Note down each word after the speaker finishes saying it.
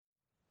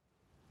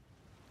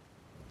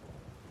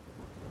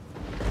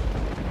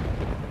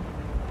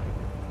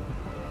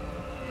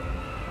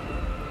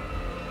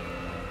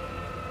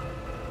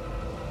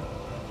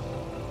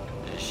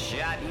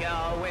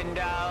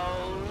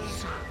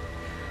windows.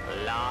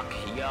 Lock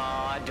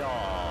your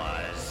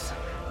doors.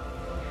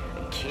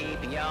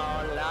 Keep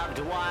your loved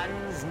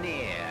ones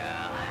near.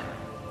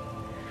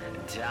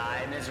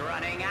 Time is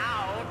running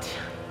out.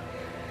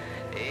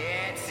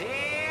 It's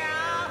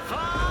here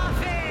for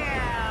fear.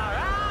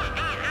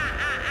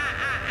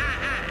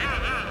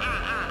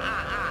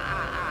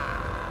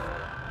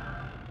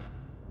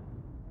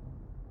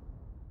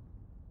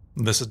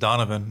 This is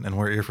Donovan, and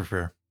we're Ear for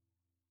Fear.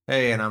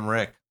 Hey, and I'm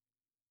Rick.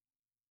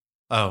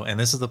 Oh, and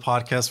this is the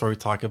podcast where we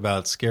talk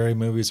about scary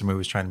movies or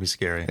movies trying to be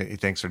scary. Hey,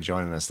 thanks for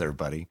joining us there,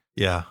 buddy.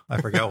 Yeah,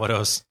 I forgot what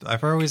else. I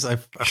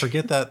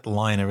forget that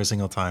line every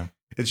single time.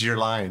 It's your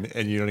line,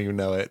 and you don't even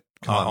know it.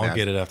 Come on, I'll man.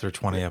 get it after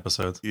 20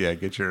 episodes. Yeah,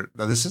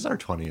 No, this is our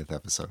 20th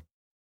episode.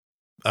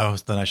 Oh,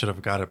 then I should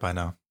have got it by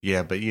now.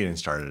 Yeah, but you didn't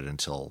start it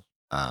until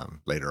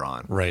later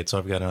on. Right, so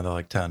I've got another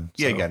like 10.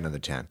 Yeah, so. you got another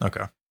 10.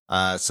 Okay.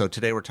 So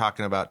today we're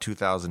talking about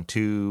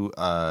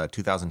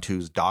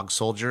 2002's Dog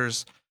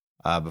Soldiers.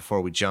 Before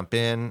we jump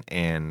in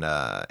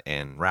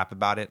and rap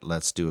about it,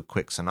 let's do a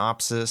quick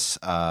synopsis.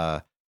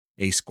 A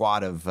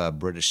squad of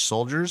British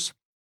soldiers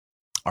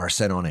are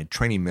sent on a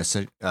training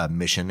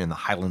mission in the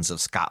Highlands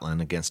of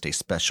Scotland against a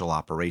special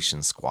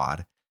operations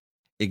squad.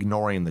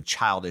 Ignoring the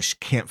childish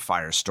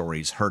campfire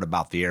stories heard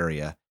about the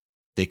area,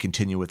 they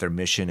continue with their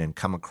mission and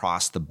come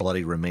across the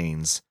bloody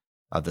remains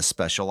of the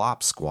special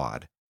ops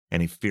squad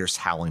and a fierce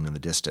howling in the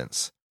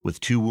distance. With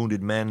two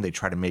wounded men, they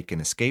try to make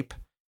an escape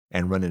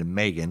and run into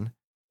Megan,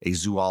 a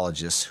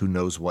zoologist who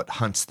knows what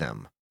hunts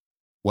them.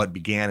 What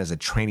began as a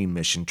training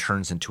mission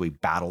turns into a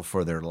battle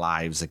for their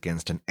lives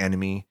against an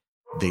enemy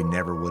they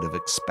never would have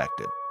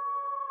expected.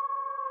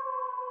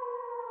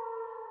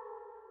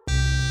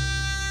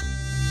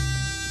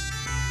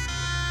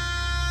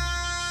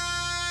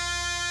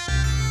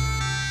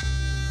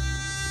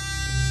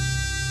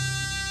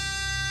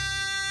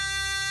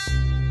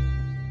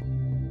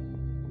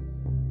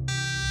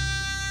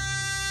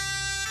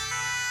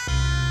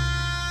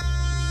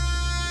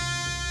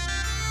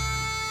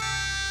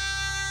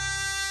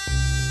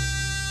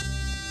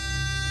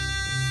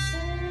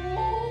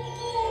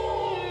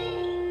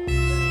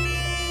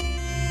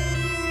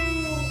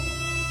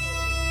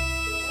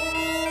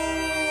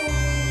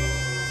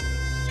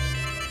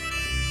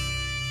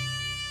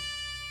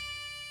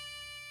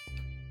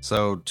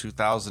 So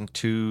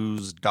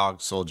 2002's Dog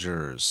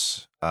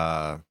Soldiers.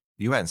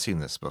 You hadn't seen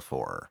this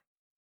before.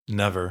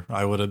 Never.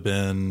 I would have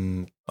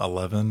been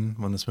 11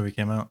 when this movie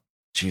came out.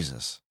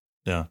 Jesus.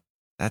 Yeah.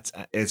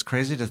 It's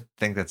crazy to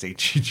think that's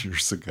 18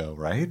 years ago,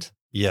 right?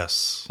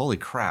 Yes. Holy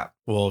crap.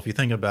 Well, if you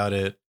think about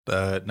it,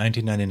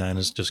 1999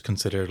 is just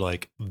considered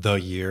like the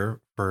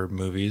year for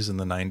movies in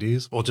the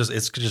 90s. Well,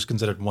 it's just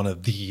considered one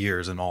of the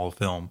years in all of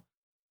film.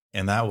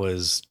 And that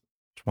was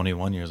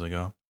 21 years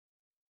ago.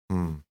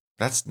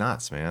 That's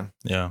nuts, man.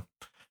 Yeah.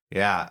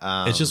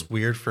 Yeah. It's just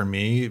weird for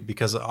me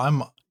because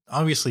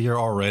obviously you're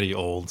already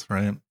old,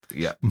 right?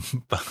 Yeah,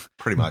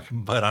 pretty much.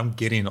 But I'm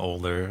getting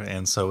older.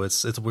 And so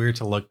it's weird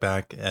to look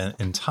back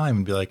in time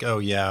and be like, oh,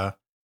 yeah,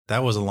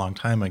 that was a long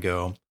time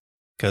ago.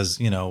 Because,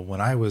 when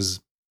I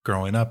was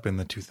growing up in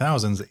the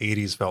 2000s, the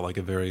 80s felt like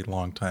a very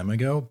long time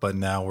ago. But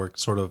now we're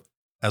sort of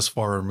as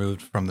far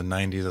removed from the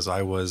 90s as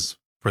I was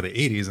for the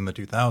 80s and the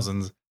 2000s.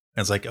 And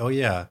it's like, oh,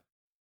 yeah,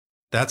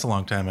 that's a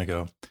long time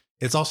ago.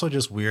 It's also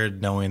just weird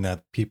knowing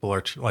that people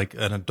are like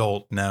an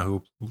adult now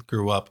who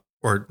grew up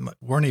or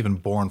weren't even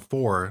born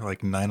for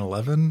like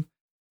 9/11,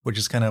 which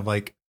is kind of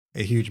like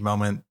a huge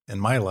moment in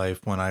my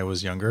life when I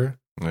was younger.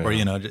 Yeah. Or,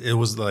 it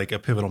was like a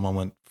pivotal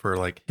moment for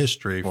like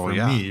history for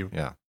me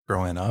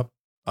growing up.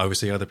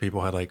 Obviously, other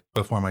people had like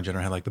before my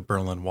generation had like the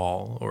Berlin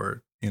Wall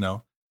or,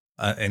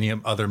 any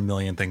other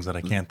million things that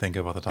I can't think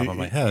of off the top of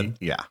my head.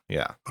 Yeah.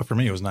 Yeah. But for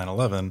me, it was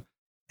 9/11.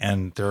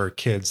 And there are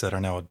kids that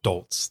are now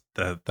adults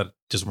that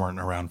just weren't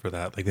around for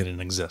that. Like they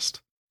didn't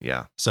exist.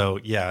 Yeah. So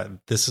yeah,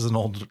 this is an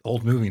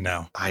old movie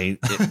now.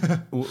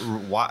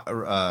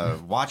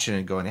 Watching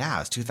it going, yeah,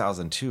 it's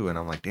 2002. And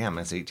I'm like, damn,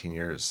 that's 18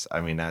 years. I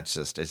mean, that's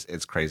just,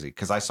 it's crazy.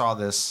 Because I saw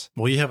this.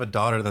 Well, you have a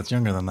daughter that's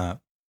younger than that.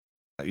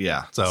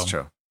 Yeah, so, that's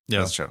true.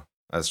 Yeah.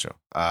 That's true.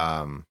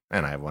 And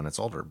I have one that's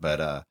older.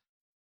 But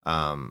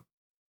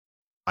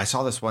I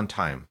saw this one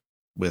time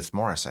with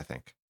Morris, I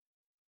think.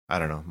 I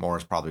don't know.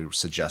 Morris probably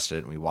suggested it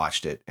and we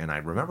watched it. And I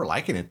remember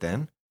liking it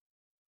then.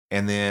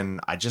 And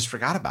then I just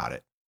forgot about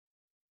it.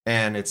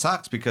 And it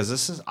sucks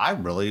because I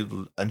really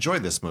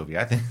enjoyed this movie.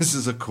 I think this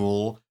is a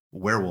cool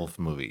werewolf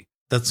movie.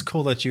 That's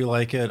cool that you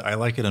like it. I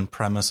like it in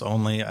premise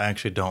only. I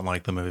actually don't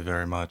like the movie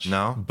very much.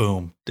 No?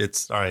 Boom.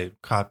 It's all right.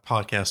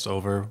 Podcast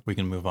over. We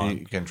can move on.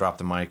 You can drop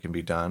the mic and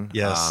be done.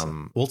 Yes.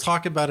 We'll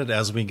talk about it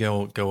as we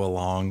go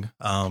along.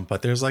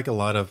 But there's like a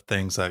lot of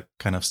things that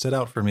kind of stood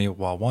out for me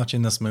while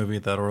watching this movie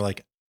that were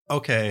like,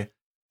 okay,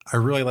 I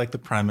really like the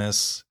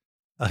premise.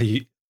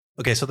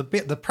 Okay, so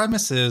the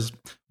premise is,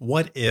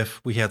 what if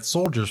we had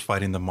soldiers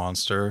fighting the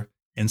monster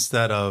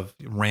instead of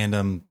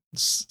random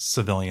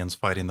civilians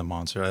fighting the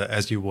monster,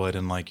 as you would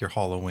in like your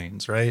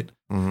Halloweens, right?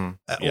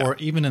 Mm-hmm. Or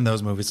even in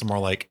those movies, it's more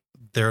like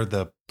they're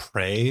the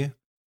prey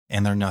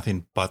and they're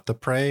nothing but the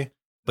prey.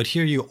 But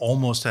here you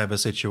almost have a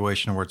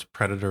situation where it's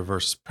predator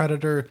versus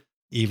predator,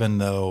 even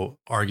though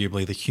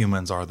arguably the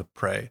humans are the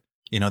prey.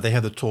 You know, they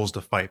have the tools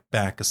to fight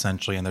back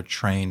essentially, and they're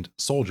trained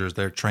soldiers.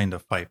 They're trained to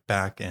fight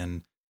back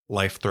in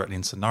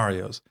life-threatening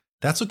scenarios.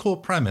 That's a cool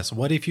premise.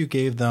 What if you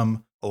gave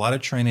them a lot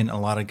of training, a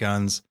lot of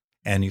guns,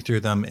 and you threw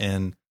them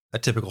in a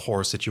typical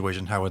horror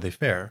situation? How would they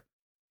fare?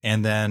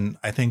 And then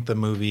I think the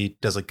movie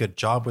does a good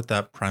job with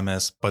that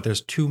premise, but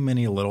there's too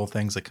many little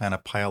things that kind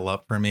of pile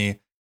up for me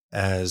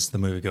as the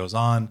movie goes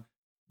on,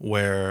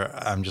 where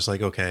I'm just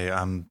like, okay,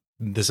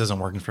 this isn't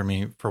working for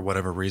me for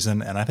whatever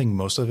reason. And I think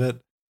most of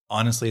it,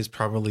 honestly, is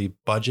probably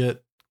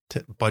budget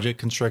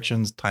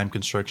constrictions, time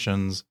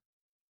constrictions,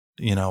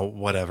 you know,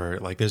 whatever.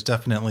 Like, there's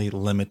definitely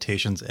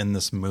limitations in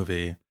this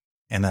movie,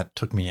 and that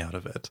took me out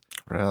of it.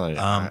 Really?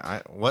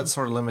 What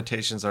sort of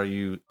limitations are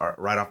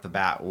right off the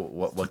bat?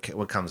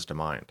 What comes to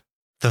mind?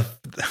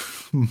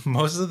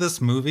 Most of this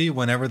movie,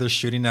 whenever they're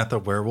shooting at the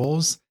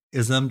werewolves,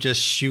 is them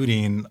just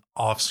shooting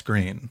off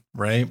screen,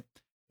 right?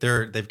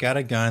 They've got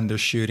a gun, they're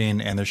shooting,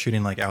 and they're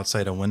shooting like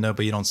outside a window,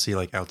 but you don't see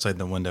like outside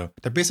the window.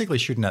 They're basically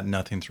shooting at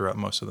nothing throughout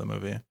most of the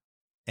movie.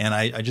 And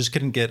I just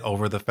couldn't get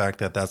over the fact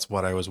that that's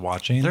what I was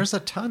watching. There's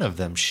a ton of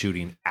them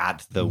shooting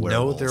at the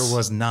werewolves. No, there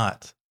was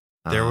not.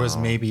 There was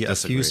maybe a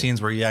few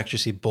scenes where you actually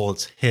see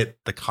bullets hit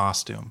the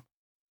costume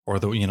or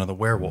the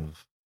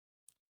werewolf.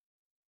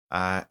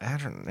 I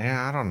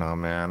don't know,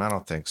 man. I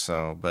don't think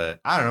so,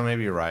 but I don't know.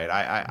 Maybe you're right.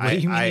 What do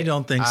you mean you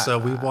don't think so?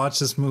 We watched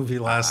this movie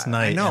last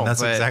night, and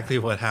that's exactly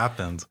what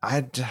happened.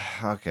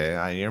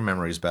 Your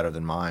memory's better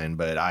than mine,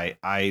 but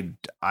I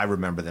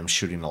remember them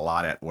shooting a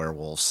lot at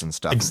werewolves and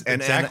stuff.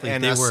 Exactly,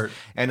 and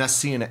us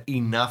seeing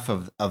enough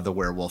of the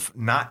werewolf,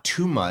 not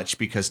too much,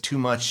 because too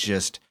much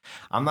just.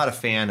 I'm not a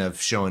fan of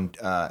showing.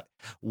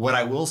 What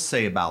I will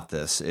say about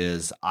this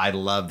is I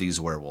love these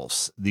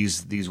werewolves.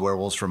 These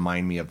werewolves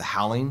remind me of The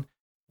Howling,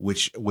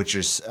 which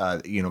is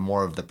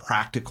more of the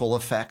practical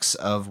effects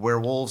of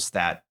werewolves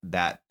that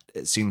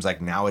it seems like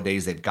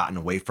nowadays they've gotten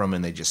away from,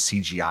 and they just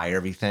CGI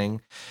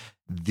everything.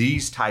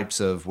 These types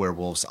of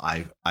werewolves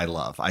I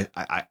love.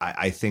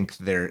 I think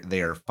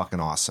they are fucking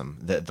awesome.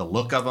 The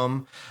look of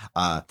them,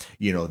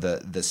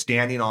 the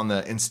standing on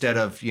the, instead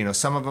of,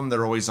 some of them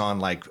they're always on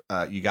like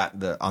you got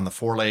on the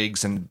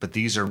forelegs, but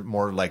these are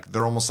more like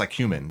they're almost like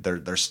human.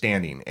 They're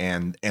standing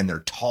and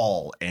they're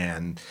tall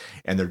and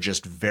they're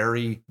just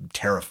very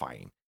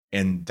terrifying.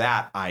 And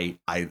that I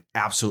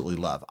absolutely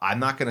love. I'm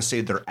not going to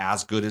say they're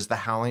as good as The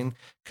Howling,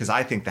 because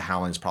I think The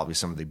Howling is probably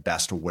some of the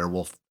best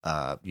werewolf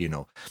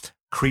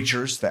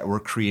creatures that were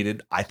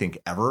created, I think,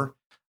 ever.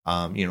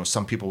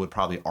 Some people would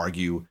probably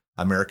argue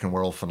American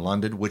Werewolf in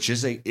London, which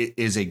is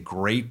a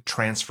great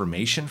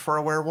transformation for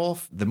a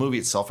werewolf. The movie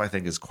itself, I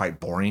think, is quite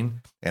boring,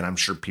 and I'm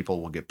sure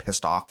people will get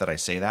pissed off that I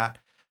say that.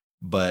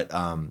 But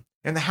and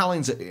The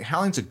Howling's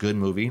a good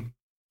movie.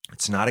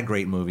 It's not a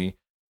great movie.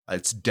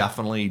 It's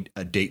definitely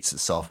dates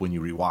itself when you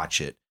rewatch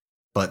it.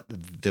 But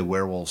the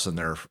werewolves in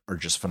there are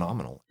just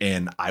phenomenal.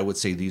 And I would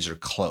say these are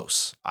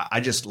close. I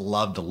just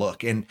love the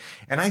look. And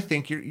I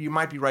think you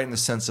might be right in the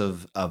sense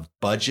of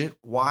budget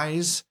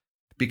wise,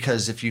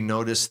 because if you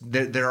notice,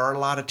 there are a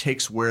lot of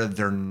takes where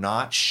they're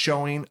not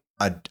showing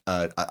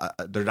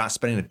they're not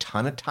spending a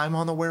ton of time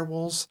on the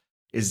werewolves.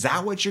 Is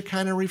that what you're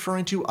kind of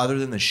referring to, other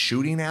than the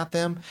shooting at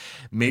them?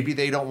 Maybe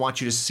they don't want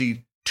you to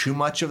see too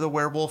much of the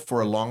werewolf for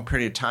a long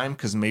period of time,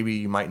 because maybe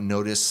you might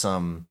notice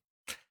some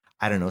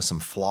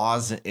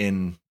flaws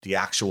in the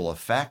actual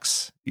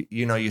effects.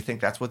 You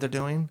think that's what they're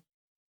doing?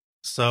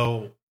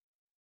 So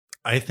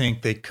I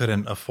think they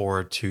couldn't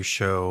afford to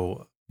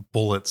show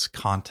bullets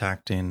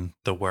contacting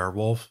the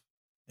werewolf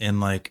in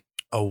like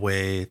a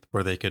way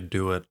where they could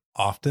do it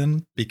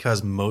often,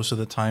 because most of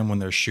the time when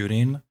they're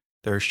shooting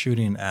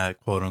at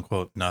quote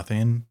unquote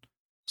nothing.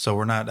 So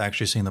we're not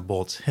actually seeing the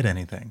bullets hit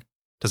anything.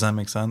 Does that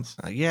make sense?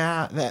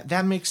 Yeah,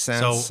 that makes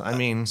sense.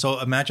 So, so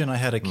imagine I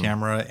had a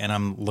camera and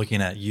I'm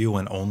looking at you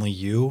and only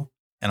you,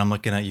 and I'm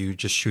looking at you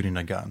just shooting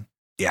a gun.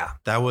 Yeah.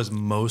 That was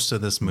most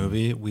of this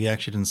movie. We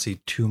actually didn't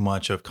see too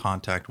much of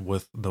contact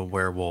with the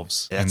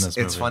werewolves in this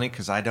movie. It's funny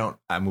because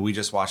we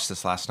just watched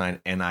this last night,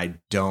 and I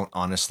don't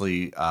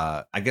honestly,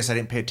 I guess I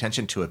didn't pay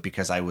attention to it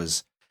because I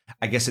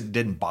guess it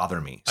didn't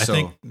bother me.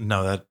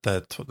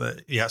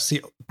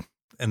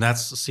 And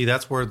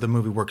that's where the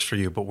movie works for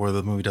you, but where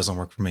the movie doesn't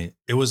work for me.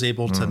 It was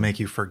able to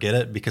make you forget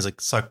it because it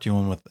sucked you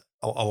in with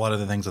a lot of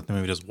the things that the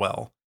movie does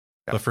well.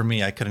 Yeah. But for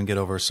me, I couldn't get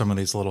over some of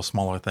these little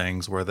smaller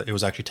things where it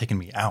was actually taking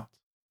me out,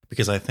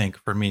 because I think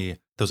for me,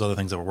 those other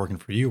things that were working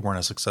for you weren't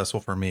as successful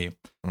for me.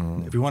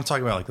 If you want to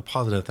talk about like the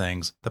positive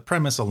things, the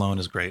premise alone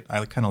is great.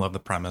 I kind of love the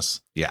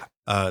premise. Yeah.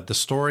 The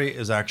story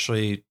is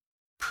actually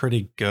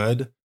pretty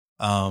good.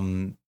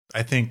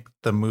 I think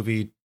the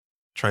movie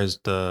tries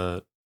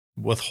to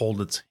withhold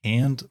its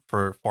hand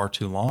for far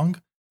too long,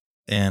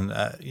 and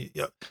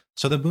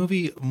so the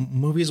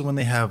movies, when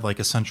they have like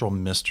a central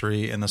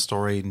mystery in the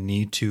story,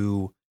 need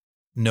to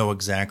know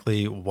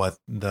exactly what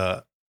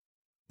the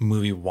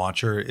movie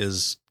watcher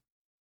is.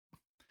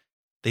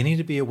 They need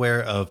to be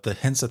aware of the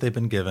hints that they've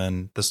been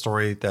given, the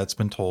story that's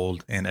been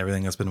told, and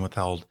everything that's been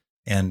withheld,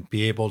 and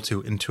be able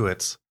to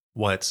intuit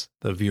what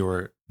the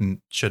viewer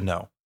should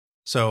know.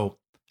 So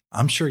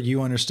I'm sure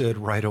you understood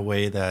right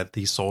away that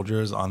these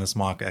soldiers on this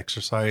mock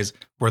exercise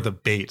were the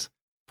bait,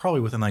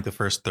 probably within like the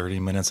first 30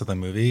 minutes of the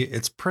movie.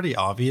 It's pretty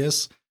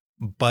obvious,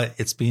 but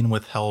it's being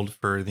withheld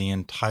for the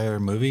entire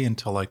movie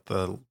until like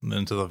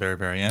into the very,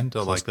 very end,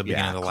 till like the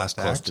beginning of the last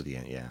close act. to the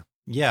end, yeah.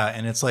 Yeah,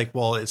 and it's like,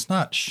 well, it's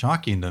not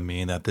shocking to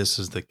me that this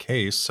is the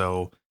case,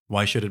 so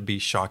why should it be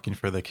shocking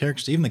for the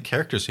characters? Even the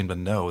characters seem to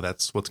know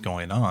that's what's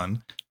going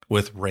on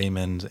with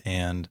Raymond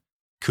and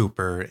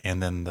Cooper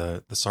and then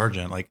the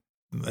sergeant. Like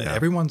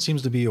everyone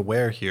seems to be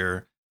aware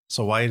here,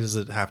 so why does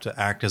it have to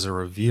act as a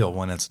reveal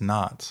when it's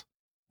not?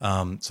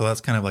 So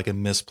that's kind of like a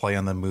misplay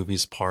on the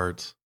movie's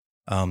part.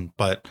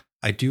 But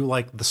I do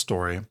like the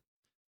story.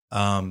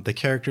 The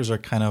characters are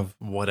kind of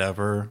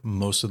whatever.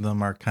 Most of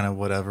them are kind of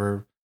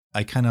whatever.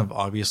 I kind of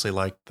obviously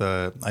like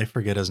I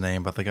forget his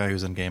name, but the guy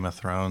who's in Game of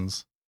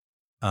Thrones.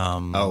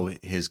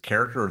 His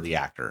character or the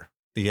actor?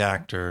 The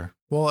actor.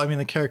 Well, I mean,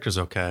 the character's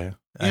okay.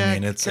 Yeah, I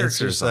mean, it's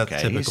just that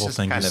typical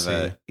thing kind you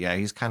of see.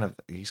 he's kind of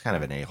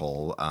an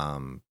a-hole.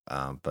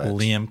 But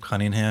Liam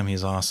Cunningham,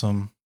 he's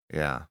awesome.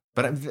 Yeah.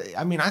 But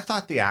I mean, I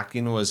thought the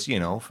acting was,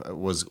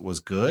 was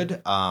good.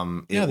 The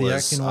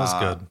acting was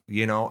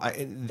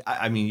good.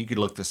 I mean, you could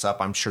look this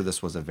up. I'm sure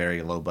this was a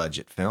very low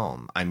budget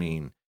film. I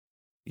mean,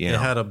 It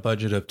had a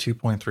budget of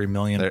 2.3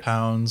 million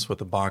pounds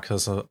with a box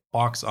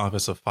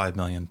office of 5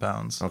 million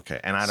pounds. Okay,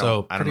 and I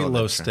don't know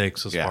low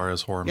stakes as far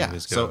as horror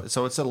movies go.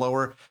 So it's a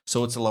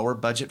lower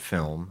budget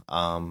film.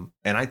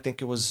 And I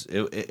think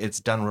it's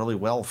done really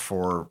well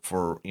for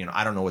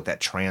I don't know what that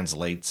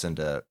translates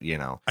into.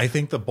 I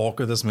think the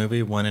bulk of this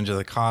movie went into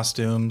the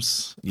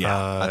costumes.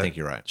 Yeah, I think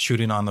you're right.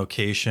 Shooting on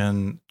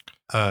location,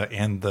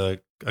 and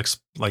the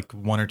like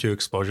one or two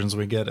explosions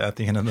we get at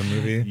the end of the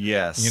movie.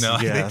 Yes. I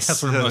think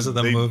that's where most of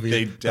the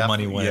the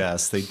money went.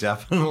 Yes, they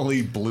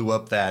definitely blew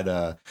up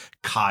that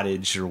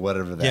cottage or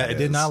whatever that is. Yeah, it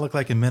did not look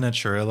like a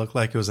miniature. It looked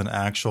like it was an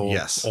actual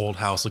old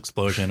house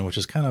explosion, which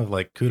is kind of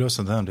like kudos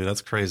to them, dude.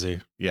 That's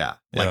crazy. Yeah.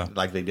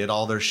 Like they did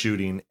all their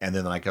shooting and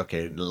then like,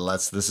 okay,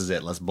 this is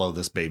it. Let's blow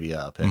this baby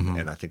up.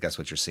 And I think that's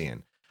what you're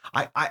seeing.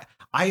 I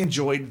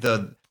enjoyed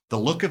the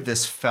look of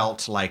this.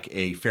 Felt like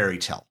a fairy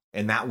tale.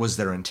 And that was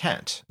their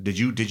intent. Did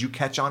you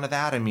catch on to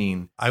that? I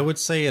mean, I would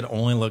say it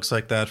only looks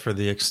like that for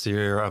the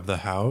exterior of the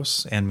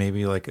house and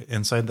maybe like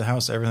inside the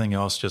house. Everything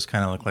else just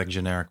kind of looked like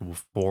generic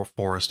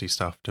foresty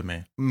stuff to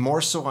me. More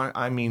so,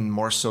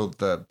 more so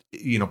the,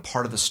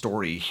 part of the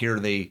story here.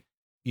 They,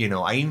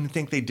 I even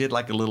think they did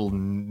like a little,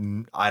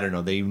 I don't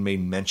know, they even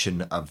made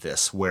mention of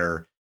this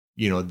where,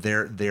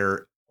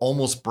 they're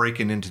almost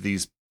breaking into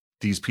these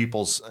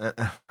people's,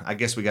 I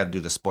guess we got to do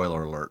the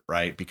spoiler alert,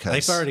 right? Because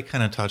they've already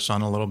kind of touched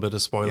on a little bit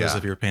of spoilers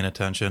if you're paying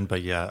attention.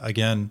 But yeah,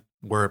 again,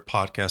 we're a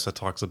podcast that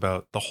talks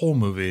about the whole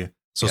movie.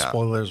 So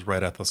spoilers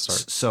right at the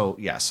start.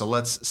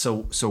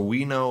 So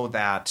we know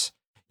that,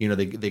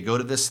 they go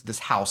to this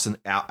house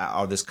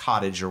or this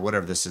cottage or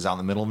whatever this is out in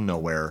the middle of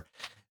nowhere.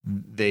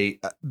 They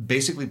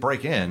basically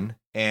break in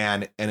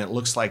and it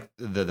looks like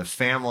the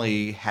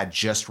family had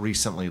just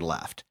recently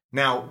left.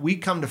 Now we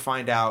come to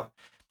find out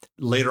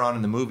later on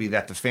in the movie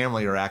that the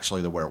family are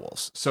actually the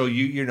werewolves. So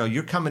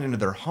you're coming into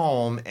their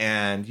home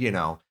and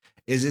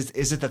is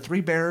it the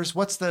Three Bears?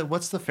 What's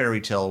the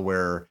fairy tale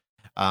where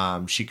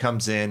she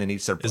comes in and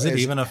eats their... Is it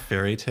even a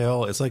fairy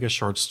tale? It's like a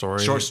short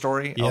story. Short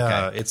story?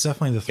 Yeah, okay. It's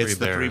definitely the Three Bears. It's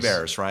the Three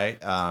Bears,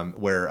 right?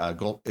 Where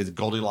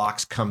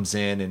Goldilocks comes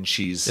in and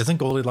she's... Isn't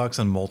Goldilocks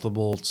in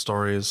multiple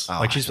stories?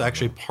 She's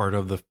actually part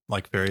of the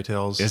fairy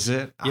tales. Is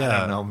it? Yeah. I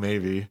don't know,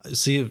 maybe.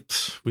 See,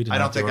 we did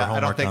not do our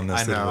homework on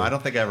this. I know. I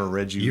don't think I ever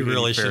read you. You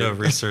really should have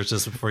researched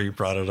this before you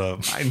brought it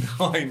up.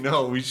 I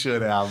know. We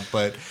should have.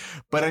 But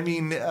I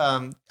mean,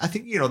 I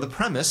think, the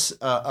premise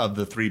of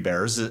the Three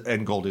Bears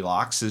and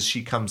Goldilocks is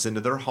she comes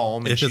into their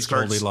home and it's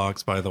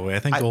Goldilocks, by the way. I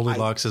think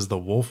Goldilocks is the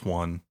wolf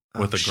one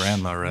with the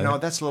grandma, right? No,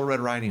 that's Little Red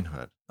Riding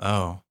Hood.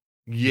 Oh.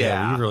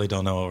 Yeah. We really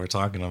don't know what we're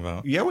talking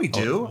about. Yeah, we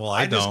do. Well,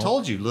 I just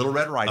told you. Little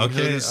Red Riding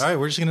Hood. Okay, all right.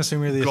 We're just going to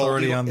assume you're the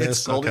authority on this.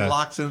 It's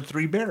Goldilocks and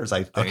Three Bears,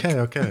 I think.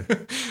 Okay.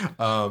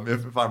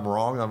 If I'm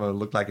wrong, I'm going to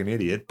look like an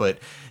idiot. But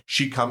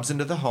she comes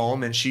into the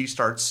home and she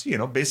starts,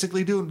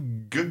 basically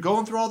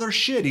going through all their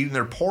shit, eating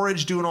their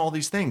porridge, doing all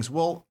these things.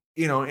 Well,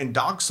 in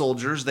Dog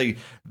Soldiers, they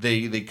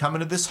come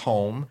into this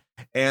home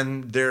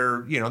and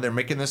they're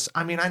making this.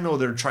 I mean, I know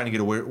they're trying to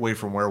get away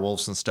from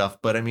werewolves and stuff,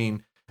 but I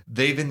mean,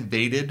 they've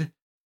invaded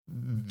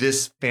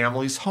this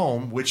family's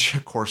home, which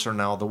of course are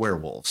now the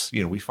werewolves.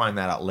 We find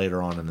that out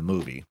later on in the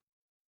movie.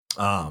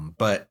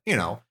 But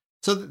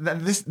so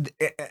this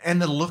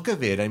and the look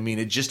of it, I mean,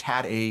 it just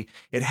had a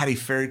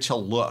fairy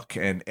tale look,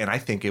 and I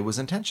think it was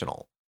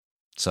intentional.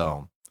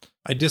 So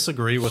I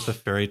disagree with the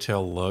fairy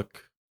tale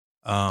look.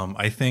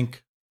 I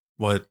think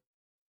what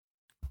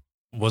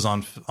was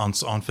on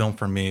film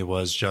for me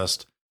was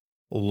just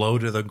low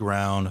to the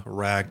ground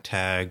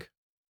ragtag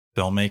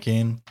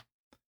filmmaking.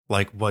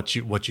 Like what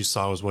you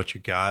saw was what you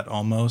got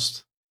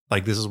almost.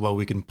 Like this is what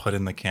we can put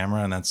in the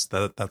camera and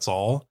that's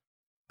all.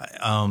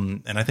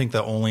 And I think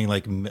the only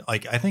I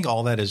think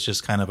all that is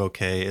just kind of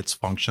okay. It's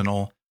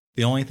functional.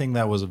 The only thing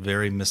that was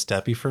very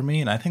missteppy for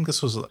me, and I think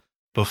this was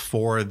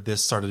before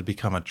this started to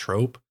become a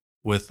trope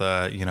with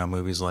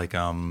movies like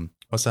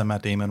what's that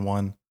Matt Damon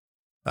one?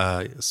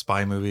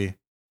 Spy movie.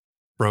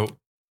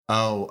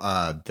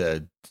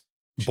 The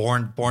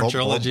Born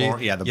trilogy. Born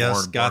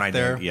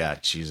there. Yeah,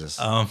 Jesus.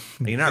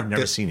 You know, I've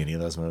never seen any of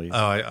those movies. Oh,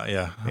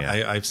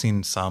 I've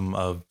seen some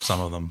of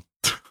them.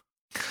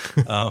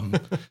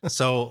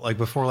 So like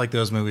before like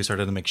those movies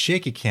started to make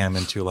shaky cam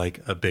into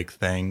like a big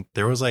thing,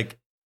 there was like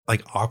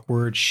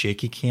awkward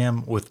shaky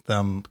cam with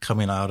them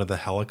coming out of the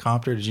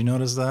helicopter. Did you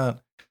notice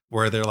that?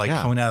 Where they're like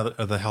coming out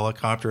of the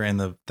helicopter and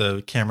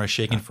the camera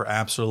shaking for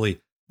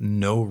absolutely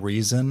no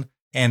reason.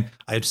 And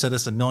I've said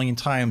this a million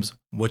times.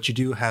 What you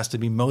do has to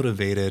be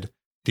motivated.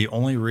 The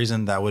only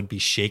reason that would be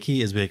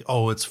shaky is like,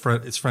 oh, it's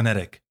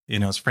frenetic,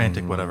 it's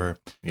frantic, whatever.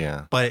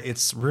 Yeah. But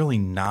it's really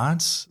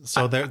not.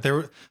 So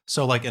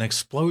so like an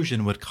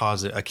explosion would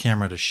cause a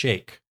camera to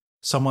shake.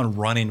 Someone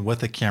running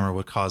with a camera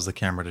would cause the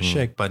camera to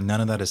shake, but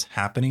none of that is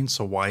happening.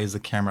 So why is the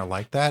camera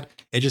like that?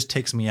 It just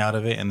takes me out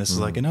of it. And this is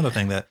like another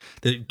thing that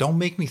don't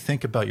make me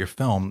think about your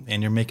film,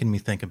 and you're making me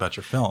think about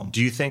your film.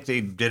 Do you think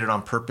they did it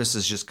on purpose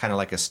as just kind of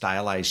like a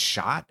stylized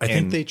shot? I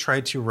think they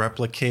tried to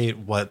replicate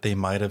what they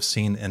might have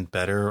seen in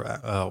better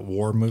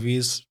war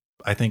movies.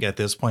 I think at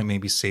this point,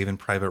 maybe Saving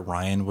Private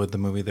Ryan was the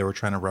movie they were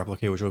trying to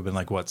replicate, which would have been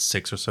like, what,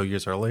 6 or so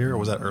years earlier? Or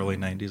was that early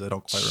 90s? I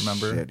don't quite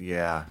remember. Shit,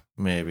 yeah,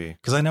 maybe.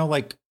 Because I know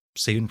like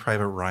Saving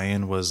Private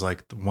Ryan was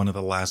like one of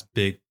the last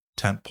big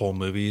tentpole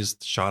movies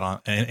shot on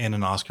and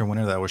an Oscar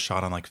winner that was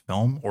shot on like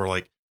film or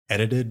like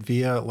edited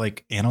via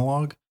like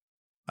analog.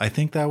 I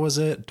think that was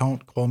it.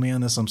 Don't quote me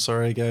on this. I'm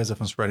sorry, guys, if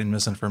I'm spreading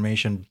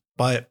misinformation,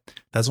 but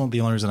that's the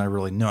only reason I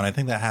really know. And I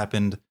think that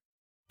happened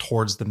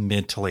towards the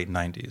mid to late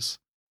 90s.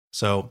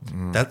 So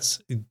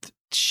that's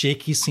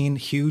shaky scene,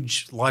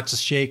 huge, lots of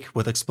shake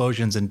with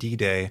explosions in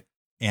D-Day.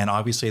 And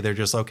obviously they're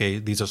just, okay,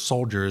 these are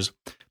soldiers.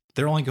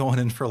 They're only going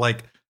in for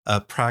like a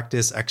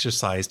practice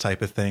exercise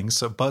type of thing.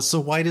 So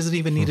why does it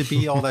even need to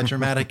be all that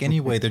dramatic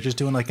anyway? They're just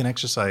doing like an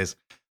exercise.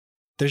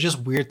 There's just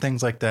weird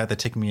things like that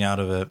take me out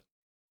of it.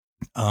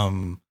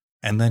 And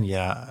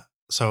then,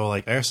 so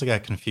like I also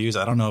got confused.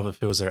 I don't know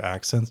if it was their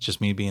accents,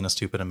 just me being a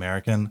stupid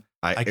American.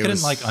 I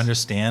couldn't like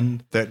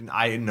understand that.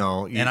 I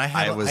know, and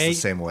I was the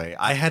same way.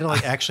 I had to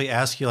like actually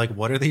ask you like,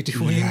 what are they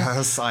doing?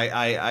 Yes,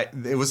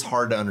 it was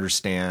hard to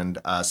understand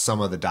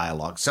some of the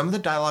dialogue. Some of the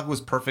dialogue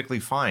was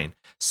perfectly fine.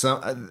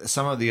 Some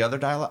of the other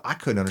dialogue, I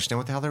couldn't understand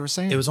what the hell they were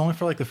saying. It was only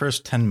for like the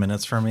first 10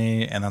 minutes for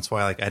me, and that's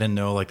why like I didn't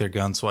know like their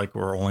guns like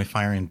were only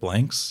firing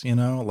blanks,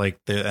 like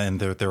they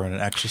were in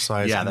an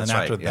exercise. Yeah, and that's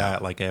then after right,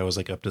 that, like I was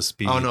like up to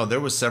speed. Oh no, there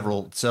was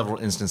several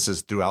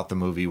instances throughout the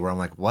movie where I'm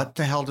like, what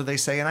the hell did they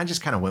say? And I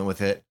just kind of went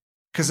with it.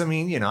 Because, I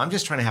mean, I'm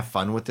just trying to have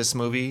fun with this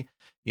movie.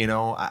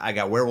 I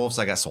got werewolves,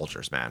 I got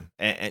soldiers, man.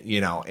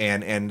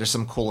 And there's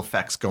some cool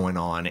effects going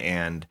on.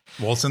 And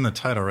well, it's in the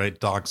title, right?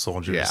 Dog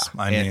soldiers.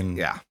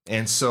 Yeah.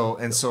 And so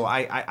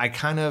I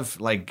kind of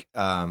like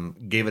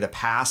gave it a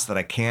pass that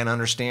I can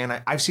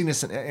understand. I've seen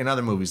this in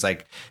other movies.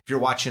 Like if you're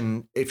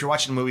watching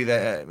a movie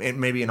that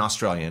maybe an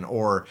Australian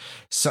or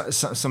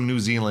some New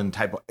Zealand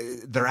type,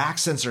 their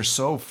accents are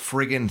so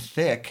friggin'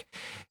 thick.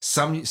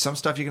 Some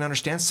stuff you can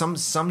understand,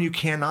 some you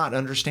cannot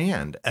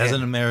understand. As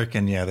an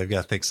American, they've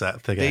got thick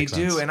accents. They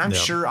do, and I'm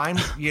sure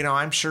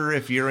I'm sure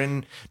if you're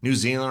in New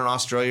Zealand or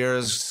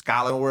Australia,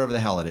 Scotland, wherever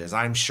the hell it is,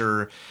 I'm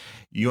sure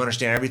you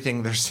understand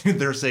everything.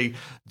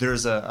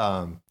 There's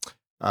a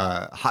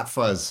Hot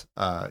Fuzz,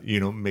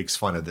 makes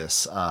fun of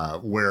this,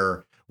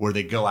 where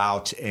they go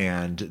out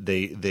and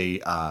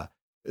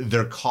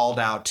they're called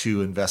out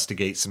to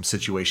investigate some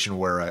situation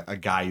where a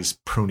guy is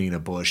pruning a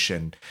bush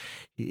and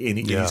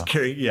he's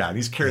carrying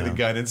the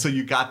gun. And so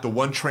you got the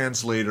one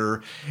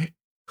translator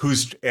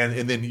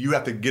and then you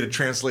have to get a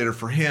translator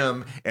for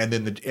him. And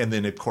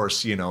then of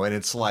course, and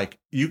it's like,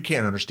 you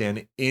can't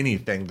understand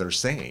anything they're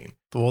saying.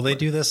 Well, they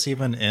do this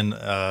even in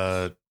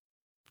that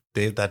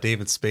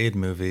David Spade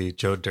movie,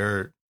 Joe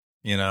Dirt,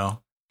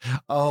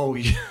 Oh,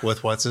 yeah.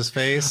 With what's his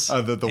face?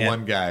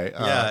 One guy.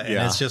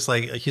 And it's just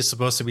like he's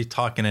supposed to be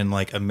talking in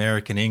like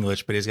American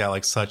English, but he's got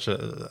like such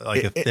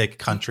a thick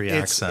country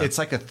accent. It's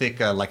like a thick,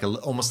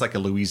 almost like a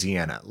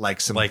Louisiana, like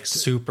some like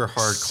super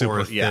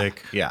hardcore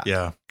thick.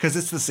 Yeah. Because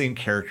it's the same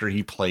character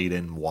he played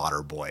in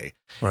Waterboy,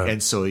 right.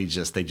 And so they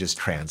just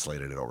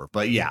translated it over.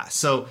 But yeah,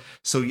 so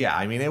yeah,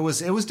 I mean, it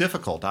was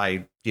difficult.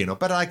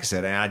 But like I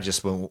said, I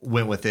just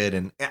went with it,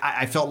 and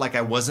I felt like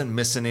I wasn't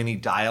missing any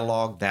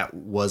dialogue that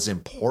was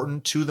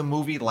important to the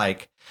movie,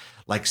 like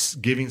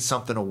giving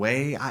something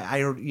away.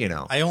 I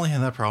only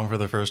had that problem for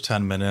the first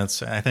 10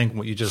 minutes. I think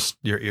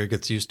your ear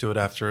gets used to it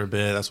after a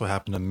bit. That's what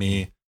happened to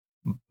me.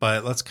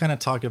 But let's kind of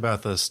talk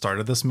about the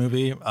start of this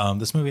movie.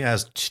 This movie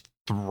has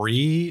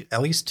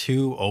at least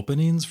two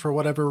openings for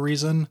whatever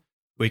reason.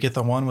 We get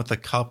the one with the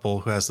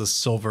couple who has the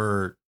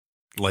silver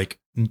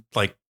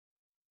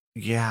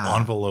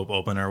envelope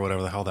opener,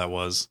 whatever the hell that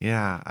was.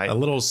 Yeah, a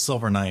little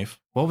silver knife.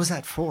 What was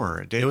that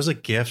for? It was a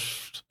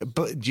gift.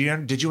 But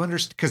did you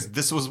understand? Because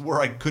this was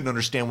where I couldn't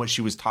understand what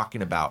she was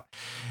talking about.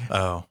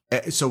 Oh,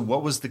 So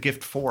what was the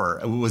gift for?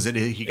 Was it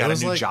he got It a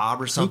was new like,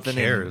 job or something? Who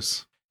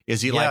cares?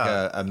 Is he Yeah.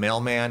 like a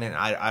mailman? And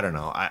I don't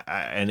know.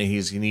 And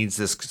he needs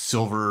this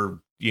silver,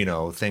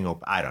 thing.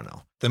 I don't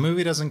know. The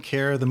movie doesn't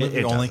care. The movie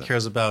It only doesn't.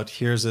 cares about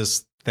here's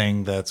this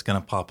thing that's going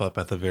to pop up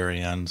at the very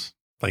end.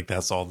 Like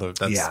that's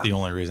the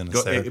only reason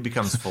it's there. It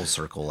becomes full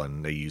circle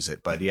and they use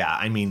it. But yeah,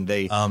 I mean,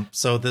 they.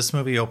 So this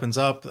movie opens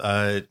up,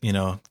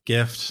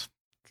 gift,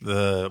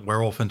 the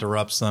werewolf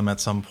interrupts them at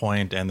some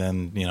point, and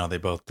then, they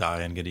both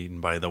die and get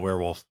eaten by the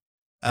werewolf.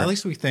 At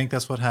least we think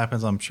that's what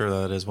happens. I'm sure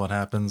that is what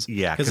happens.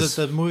 Yeah, Because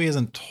the movie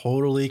isn't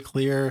totally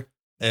clear.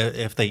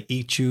 If they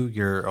eat you,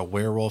 you're a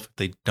werewolf. If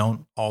they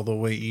don't all the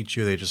way eat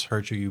you, they just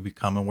hurt you, you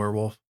become a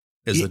werewolf.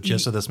 Is the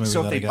gist of this movie.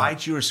 So if that they I got.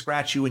 bite you or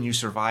scratch you and you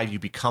survive, you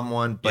become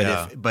one. But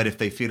Yeah. if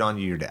they feed on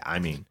you, you're dead. I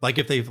mean, Like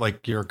if they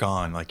you're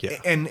gone. Like, yeah.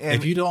 and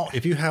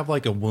if you have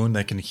like a wound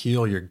that can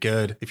heal, you're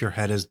good. If your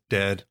head is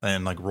dead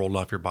and like rolled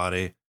off your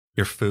body,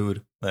 your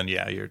food, then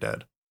yeah, you're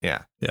dead.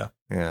 yeah,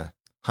 Yeah.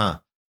 huh.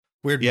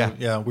 Weird. Yeah.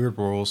 Yeah. Weird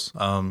rules.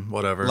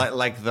 Whatever.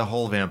 Like the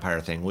whole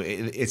vampire thing.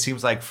 It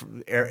seems like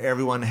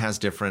everyone has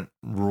different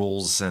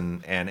rules,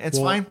 and it's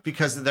Well- fine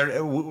because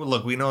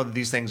look, we know that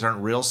these things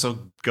aren't real.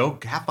 So go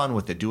have fun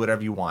with it. Do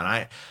whatever you want.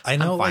 I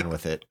know I'm fine like,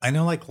 with it. I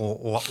know like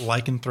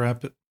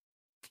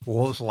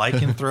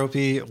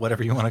lycanthropy,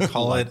 whatever you want to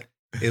call it,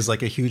 is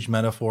like a huge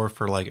metaphor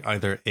for like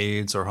either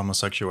AIDS or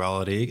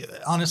homosexuality.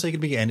 Honestly, it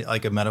could be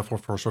like a metaphor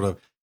for sort of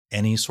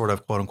any sort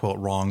of quote unquote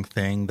wrong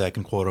thing that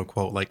can quote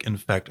unquote like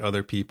infect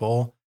other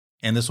people.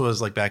 And this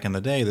was like back in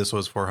the day, this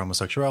was for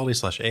homosexuality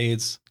 /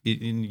 AIDS.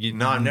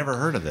 No, I've never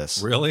heard of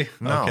this. Really?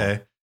 No.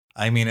 Okay.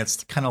 I mean,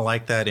 it's kind of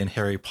like that in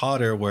Harry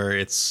Potter, where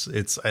it's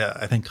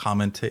I think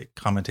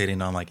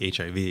commentating on like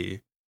HIV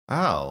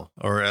Oh,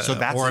 or so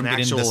that's or an I'm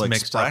getting actual this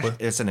mixed up expression.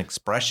 with It's an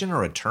expression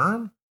or a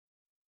term.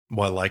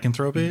 what,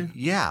 lycanthropy?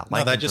 Yeah,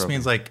 No, that just lycanthropy.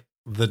 means like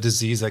the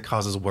disease that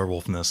causes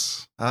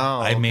werewolfness. Oh,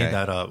 I made okay.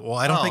 that up. Well,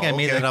 I don't think I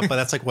made okay. that up, but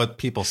that's like what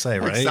people say,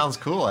 That right? sounds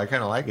cool. I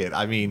kind of like it.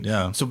 I mean,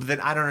 Yeah. So but then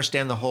I don't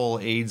understand the whole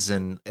AIDS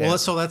and Well,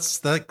 so that's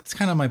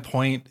kind of my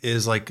point.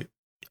 Is like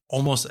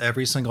almost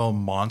every single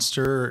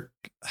monster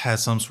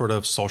has some sort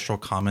of social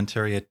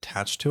commentary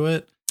attached to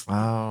it.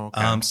 oh,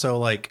 okay. So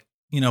like,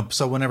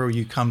 so whenever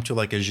you come to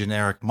like a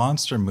generic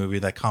monster movie,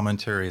 that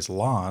commentary is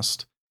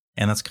lost,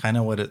 and that's kind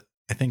of what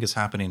I think is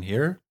happening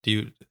here.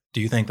 Do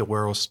you think the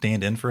werewolves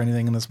stand in for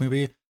anything in this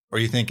movie, or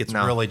you think it's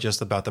No. really just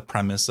about the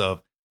premise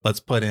of let's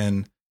put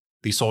in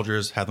these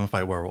soldiers, have them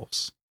fight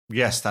werewolves?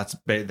 Yes, that's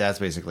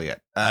basically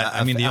it.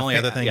 I mean, the only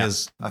other thing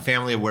is a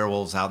family of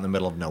werewolves out in the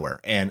middle of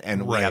nowhere, and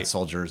we Right. have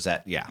soldiers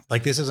that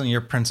like this isn't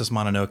your Princess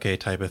Mononoke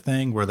type of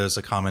thing where there's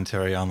a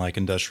commentary on like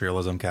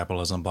industrialism,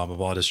 capitalism, blah blah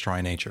blah,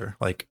 destroy nature.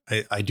 Like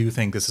I do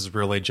think this is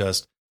really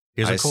just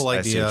here's a cool I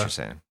see what idea. you're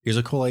saying. Here's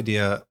a cool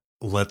idea.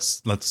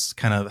 Let's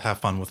kind of have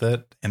fun with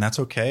it, and that's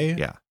okay.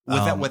 Yeah,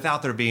 Um,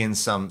 without there being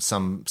some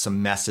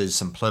message,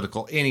 some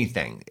political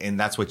anything, and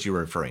that's what you were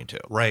referring to.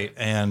 Right.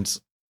 And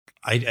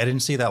I didn't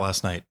see that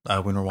last night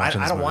when we were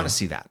watching. I this don't movie. want to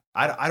see that.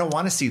 I don't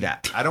want to see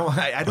that. I don't.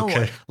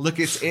 Okay. Look.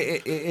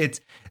 It's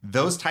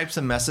those types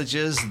of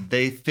messages.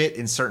 They fit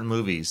in certain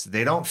movies.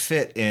 They don't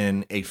fit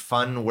in a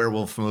fun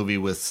werewolf movie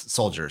with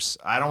soldiers.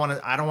 I don't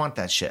want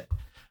that shit.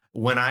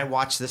 When I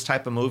watch this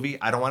type of movie,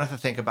 I don't want to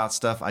think about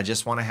stuff. I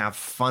just want to have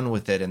fun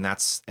with it, and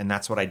that's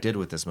what I did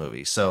with this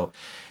movie. So,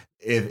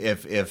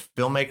 if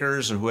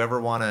filmmakers or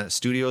whoever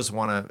studios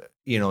want to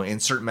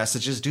insert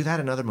messages, do that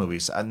in other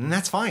movies, and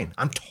that's fine.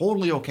 I'm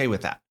totally okay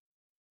with that.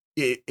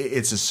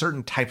 It's a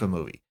certain type of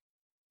movie.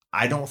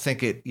 I don't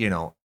think it,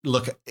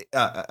 look,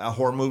 a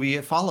horror movie,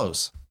 it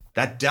follows.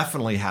 That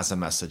definitely has a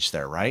message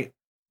there, right?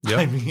 Yep.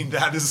 I mean,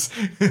 that is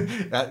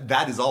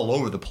that is all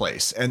over the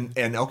place. And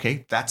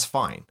okay, that's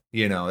fine.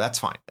 That's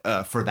fine.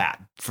 For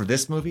that. For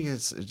this movie,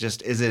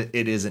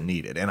 it isn't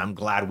needed. And I'm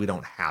glad we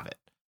don't have it.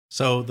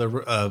 So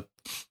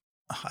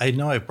I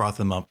know I brought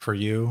them up for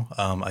you.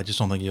 I just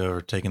don't think you ever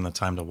taken the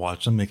time to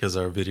watch them because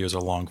our videos are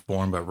long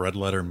form, but Red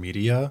Letter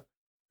Media,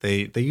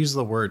 they use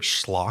the word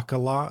schlock a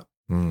lot.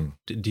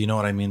 Do you know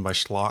what I mean by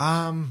schlock?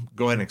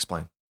 Go ahead and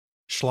explain.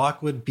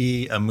 Schlock would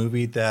be a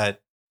movie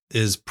that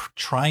is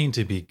trying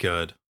to be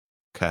good,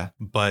 Okay.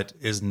 but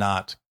is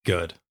not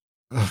good,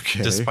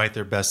 Okay. despite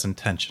their best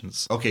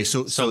intentions. Okay,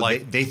 so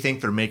like- they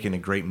think they're making a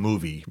great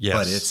movie, Yes.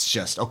 but it's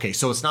just okay.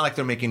 So it's not like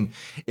they're making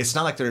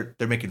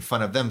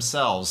fun of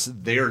themselves.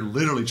 They're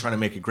literally trying to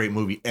make a great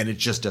movie, and it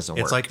just doesn't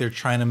work. It's like they're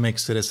trying to make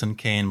Citizen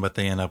Kane, but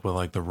they end up with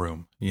like The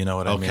Room. You know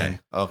what I mean?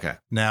 Okay.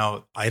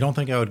 Now, I don't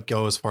think I would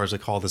go as far as to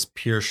call this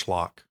pure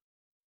schlock,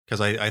 because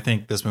I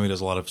think this movie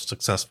does a lot of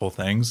successful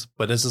things.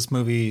 But does this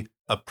movie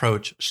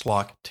approach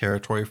schlock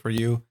territory for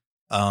you?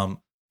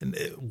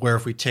 Where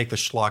if we take the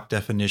schlock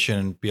definition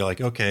and be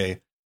like,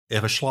 okay,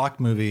 if a schlock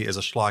movie is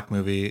a schlock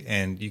movie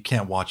and you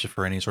can't watch it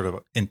for any sort of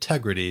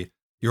integrity,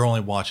 you're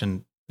only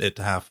watching it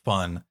to have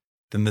fun,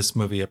 then this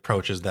movie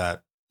approaches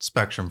that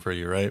spectrum for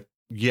you, right?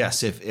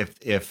 Yes.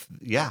 If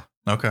yeah.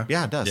 Okay.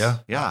 Yeah, it does. Yeah.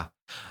 Yeah.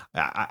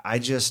 I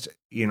just,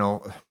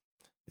 and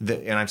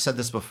I've said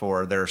this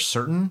before, there are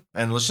certain,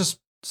 and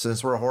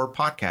since we're a horror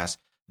podcast,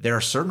 there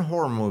are certain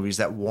horror movies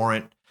that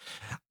warrant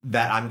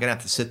that I'm going to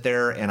have to sit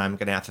there and I'm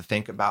going to have to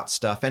think about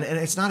stuff. And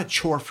it's not a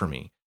chore for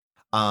me.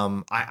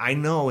 I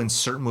know in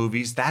certain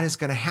movies that is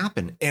going to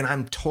happen, and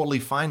I'm totally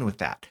fine with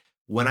that.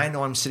 When I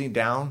know I'm sitting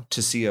down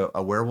to see a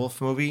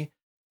werewolf movie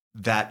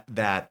that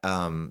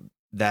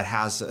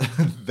has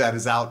that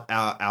is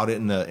out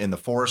in the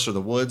forest or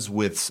the woods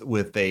with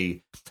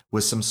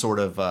some sort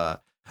of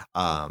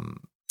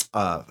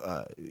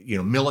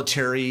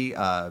military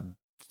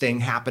thing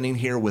happening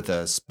here with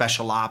a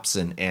special ops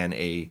and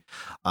a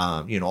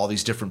all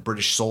these different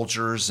British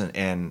soldiers,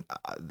 and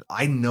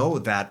I know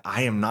that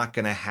I am not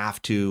going to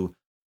have to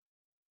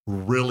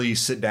really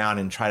sit down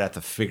and try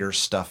to figure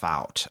stuff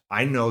out.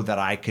 I know that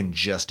I can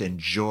just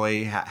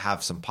enjoy,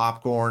 have some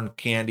popcorn,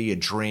 candy, a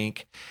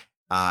drink,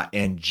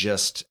 and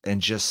just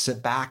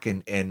sit back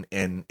and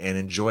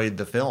enjoy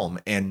the film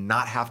and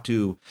not have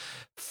to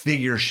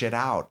figure shit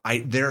out.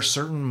 There are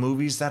certain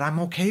movies that I'm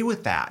okay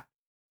with that.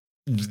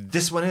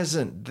 This one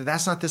isn't.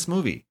 That's not this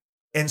movie.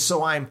 And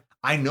so I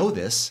know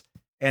this.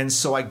 And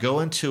so I go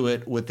into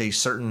it with a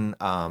certain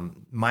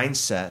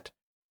mindset,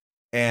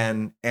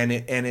 and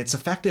it's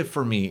effective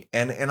for me,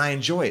 and I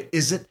enjoy it.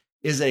 Is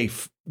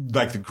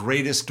like the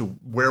greatest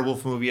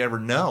werewolf movie ever?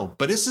 No,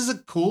 but this is a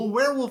cool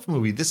werewolf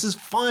movie. This is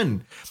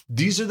fun.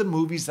 These are the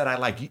movies that I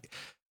like.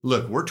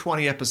 Look, we're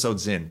 20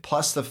 episodes in,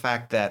 plus the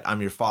fact that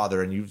I'm your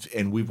father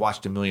and we've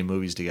watched a million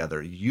movies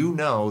together.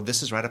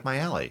 This is right up my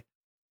alley.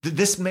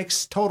 This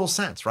makes total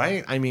sense,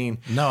 right? I mean,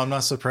 no, I'm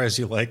not surprised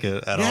you like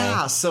it at all.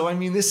 Yeah, so I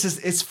mean,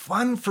 it's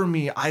fun for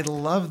me. I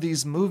love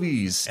these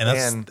movies,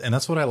 and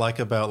that's what I like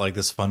about like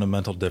this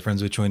fundamental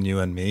difference between you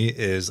and me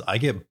is I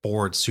get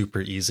bored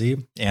super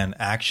easy, and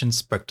action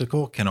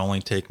spectacle can only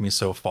take me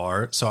so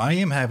far. So I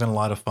am having a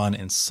lot of fun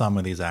in some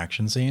of these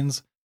action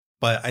scenes,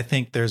 but I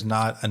think there's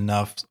not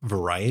enough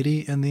variety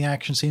in the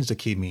action scenes to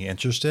keep me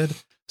interested.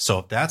 So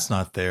if that's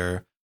not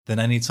there, then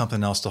I need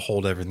something else to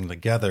hold everything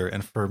together.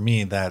 And for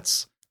me,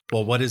 that's,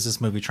 well, what is this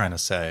movie trying to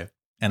say?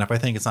 And if I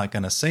think it's not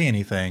going to say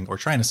anything or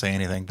trying to say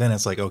anything, then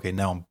it's like, okay,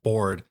 now I'm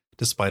bored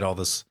despite all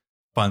this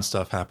fun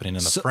stuff happening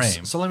in the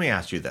frame. So let me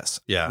ask you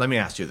this. Yeah. Let me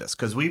ask you this,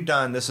 because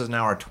this is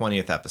now our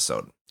 20th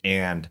episode.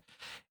 And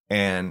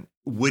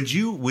would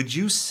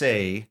you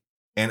say,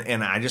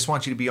 and I just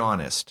want you to be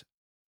honest,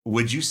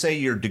 would you say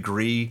your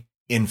degree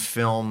in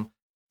film,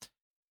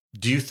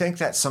 do you think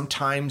that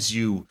sometimes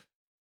you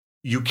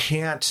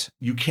can't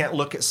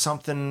look at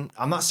something,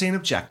 I'm not saying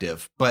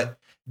objective, but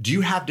do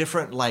you have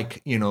different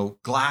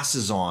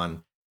glasses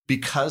on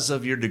because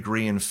of your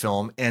degree in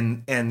film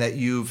and that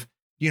you've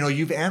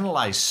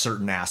analyzed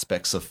certain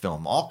aspects of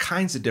film, all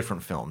kinds of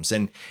different films.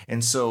 And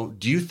so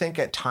do you think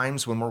at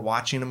times when we're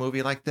watching a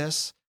movie like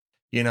this,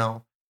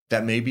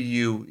 that maybe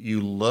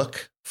you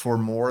look for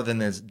more than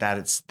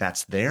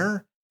that's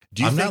there?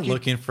 I'm not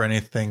looking for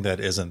anything that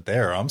isn't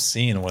there. I'm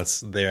seeing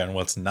what's there and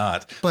what's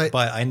not. But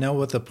I know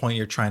what the point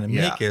you're trying to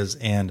make is,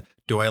 and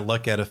do I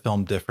look at a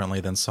film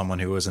differently than someone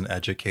who isn't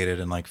educated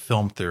in like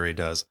film theory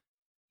does?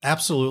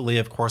 Absolutely.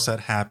 Of course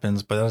that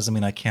happens, but that doesn't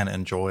mean I can't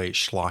enjoy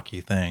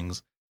schlocky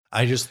things.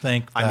 I just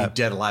think that, I mean,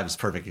 Dead Alive is a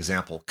perfect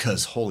example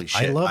because holy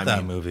shit. I love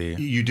that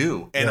movie. You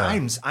do. And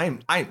I'm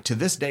to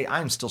this day,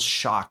 I'm still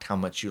shocked how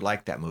much you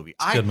like that movie.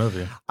 It's a good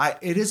movie.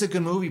 It is a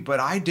good movie, but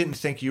I didn't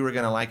think you were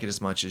going to like it as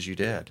much as you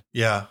did.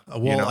 Yeah.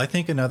 Well, I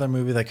think another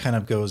movie that kind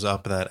of goes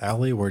up that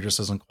alley where it just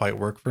doesn't quite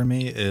work for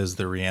me is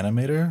The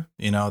Reanimator.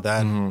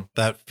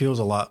 That feels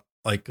a lot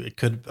like it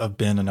could have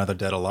been another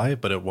Dead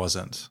Alive, but it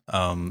wasn't.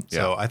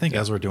 So I think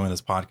as we're doing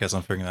this podcast,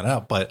 I'm figuring that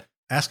out. But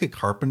ask a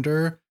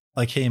carpenter,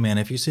 like, hey man,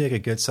 if you see like a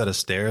good set of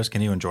stairs,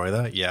 can you enjoy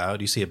that? Yeah.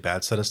 Do you see a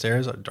bad set of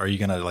stairs? Are you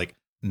gonna like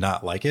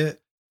not like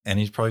it? And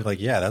he's probably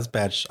like, yeah, that's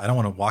bad. I don't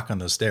want to walk on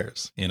those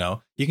stairs. You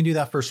can do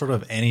that for sort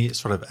of any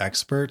sort of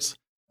experts.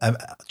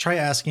 Try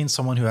asking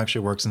someone who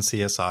actually works in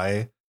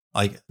CSI,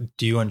 like,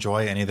 do you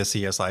enjoy any of the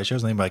CSI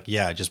shows? And they'd be like,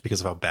 yeah, just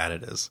because of how bad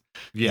it is.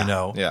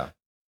 Yeah. Yeah.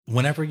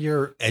 Whenever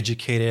you're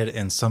educated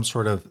in some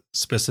sort of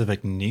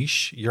specific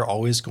niche, you're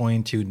always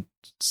going to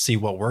see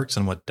what works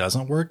and what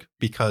doesn't work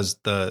because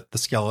the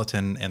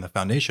skeleton and the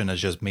foundation is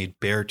just made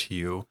bare to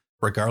you,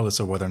 regardless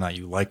of whether or not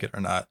you like it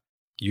or not.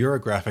 You're a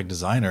graphic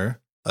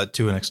designer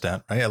to an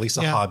extent, right? At least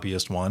a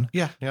hobbyist one.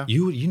 Yeah.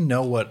 You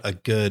know what a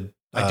good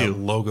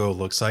logo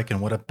looks like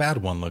and what a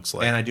bad one looks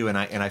like. And I do, and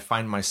I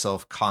find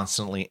myself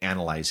constantly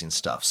analyzing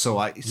stuff.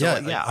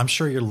 I'm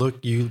sure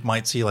you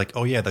might see like,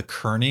 oh yeah, the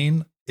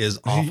kerning is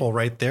awful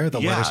right there. The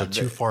letters are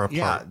too far apart.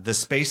 Yeah, the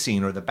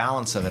spacing or the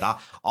balance of it.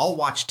 I'll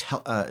watch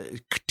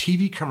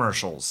TV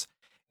commercials,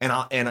 and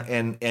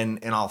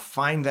I'll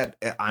find that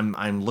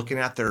I'm looking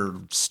at their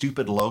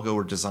stupid logo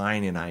or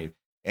design, and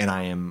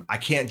I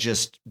can't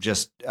just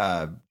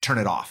turn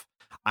it off.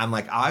 I'm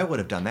like, I would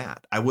have done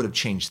that. I would have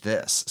changed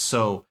this.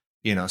 So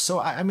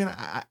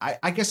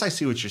I guess I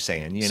see what you're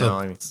saying.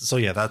 So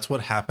yeah, that's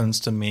what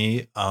happens to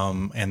me.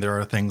 And there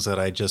are things that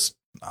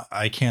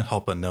I can't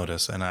help but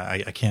notice, and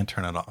I can't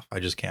turn it off. I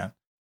just can't.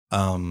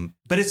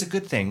 But it's a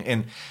good thing.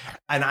 And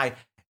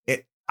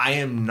I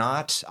am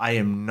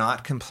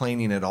not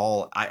complaining at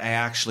all. I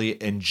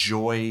actually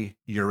enjoy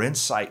your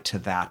insight to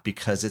that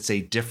because it's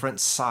a different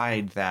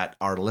side that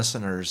our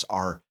listeners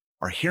are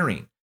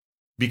hearing,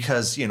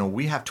 because, you know,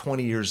 we have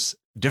 20 years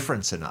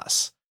difference in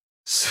us.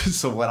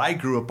 So what I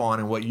grew up on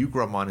and what you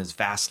grew up on is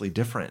vastly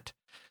different.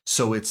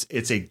 So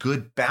it's a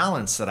good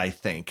balance that I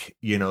think,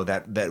 you know,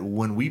 that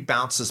when we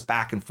bounce this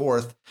back and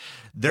forth,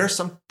 there are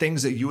some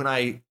things that you and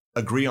I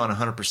agree on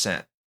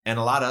 100%. And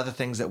a lot of other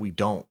things that we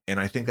don't. And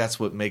I think that's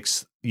what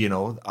makes, you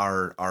know,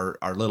 our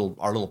little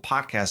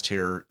podcast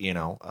here, you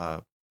know,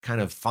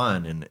 kind of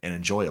fun and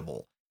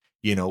enjoyable.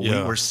 You know,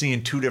 we're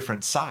seeing two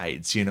different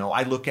sides. You know,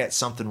 I look at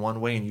something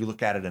one way and you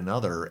look at it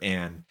another.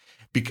 And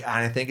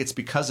I think it's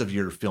because of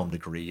your film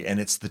degree, and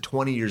it's the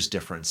 20 years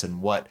difference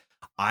in what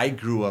I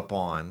grew up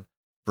on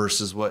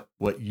versus what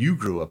you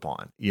grew up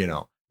on, you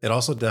know. It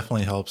also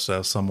definitely helps to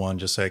have someone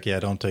just say, yeah,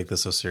 don't take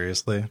this so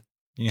seriously.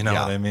 You know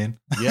what I mean?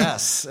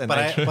 Yes. And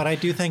but I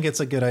do think it's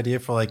a good idea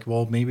for like,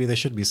 well, maybe they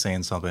should be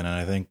saying something. And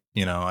I think,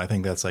 you know, I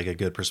think that's like a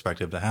good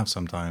perspective to have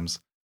sometimes,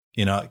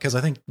 you know, because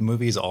I think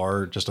movies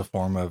are just a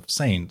form of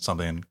saying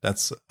something.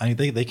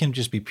 They can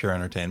just be pure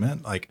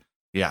entertainment. Like,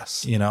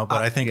 yes, you know,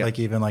 but I think like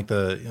even like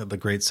the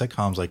great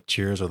sitcoms like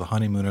Cheers or The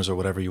Honeymooners or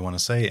whatever you want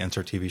to say,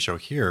 enter TV show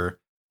here,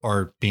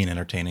 are being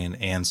entertaining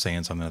and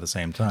saying something at the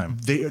same time.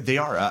 They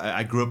are.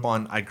 I grew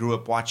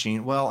up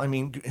watching. Well, I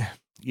mean,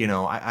 you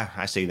know,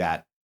 I say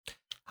that.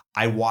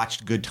 I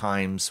watched Good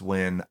Times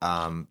when,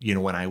 you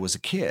know, when I was a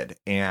kid.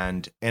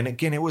 And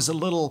again, it was a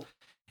little,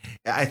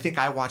 I think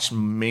I watched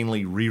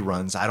mainly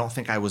reruns. I don't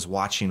think I was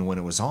watching when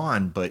it was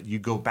on, but you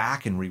go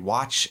back and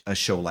rewatch a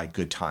show like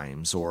Good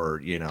Times,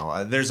 or, you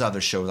know, there's other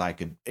shows I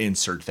could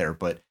insert there,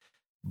 but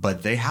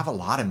they have a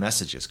lot of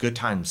messages. Good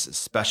Times,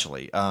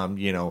 especially,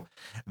 you know,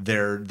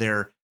 they're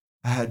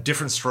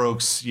Different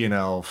Strokes, you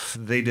know,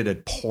 they did a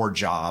poor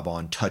job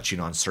on touching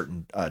on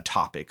certain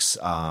topics,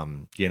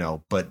 you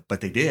know, but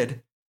they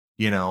did.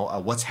 You know,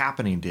 What's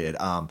Happening did.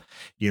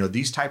 You know,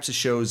 these types of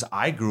shows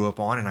I grew up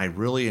on and I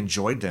really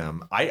enjoyed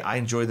them. I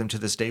enjoy them to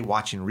this day,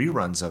 watching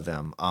reruns of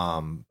them.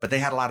 But they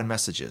had a lot of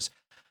messages.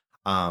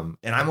 And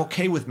I'm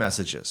okay with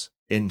messages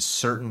in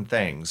certain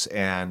things.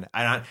 And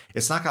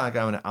it's not like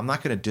I'm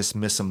not going to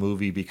dismiss a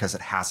movie because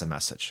it has a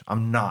message.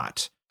 I'm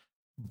not.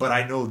 But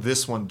I know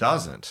this one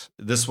doesn't.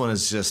 This one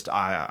is just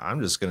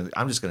I'm just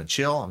gonna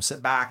chill. I'm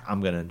sitting back. I'm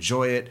gonna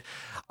enjoy it.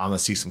 I'm going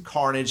to see some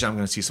carnage. I'm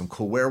going to see some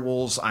cool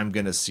werewolves. I'm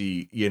going to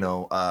see, you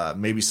know,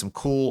 maybe some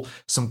cool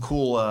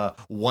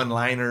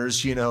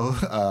one-liners, you know,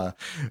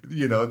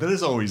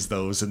 there's always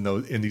those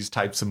in these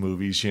types of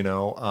movies, you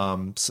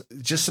know,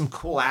 just some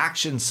cool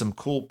action, some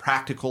cool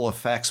practical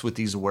effects with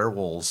these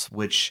werewolves,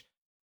 which,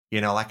 you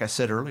know, like I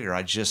said earlier,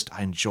 I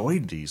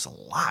enjoyed these a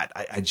lot.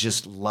 I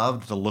just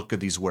loved the look of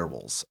these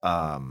werewolves,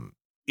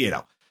 you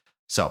know.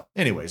 So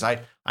anyways,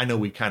 I know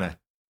we kind of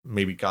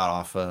maybe got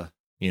off,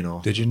 you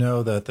know. Did you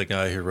know that the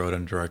guy who wrote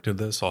and directed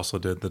this also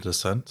did The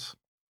Descent?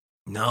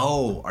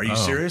 No, are you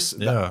serious?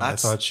 Yeah, I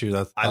thought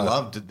you. I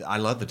loved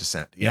The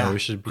Descent. Yeah, we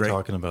should be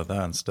talking about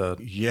that instead.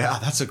 Yeah,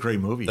 that's a great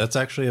movie. That's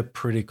actually a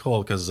pretty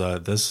cool because The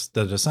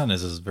Descent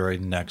is his very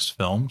next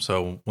film.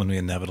 So when we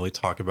inevitably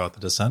talk about The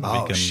Descent,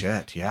 we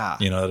can. Yeah,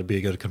 you know, it'd be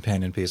a good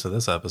companion piece of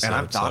this episode. And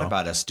I've thought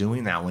about us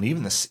doing that one.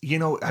 Even this, you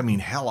know, I mean,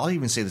 hell, I'll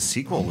even say the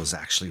sequel was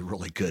actually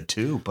really good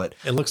too. But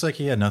it looks like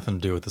he had nothing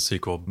to do with the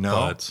sequel.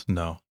 No,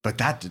 but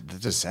The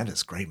Descent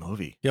is a great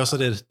movie. He also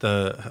did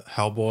the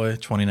Hellboy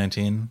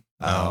 2019.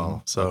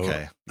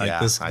 Okay.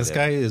 Yeah, this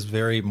guy is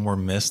very more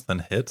missed than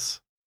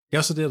hits. He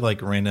also did like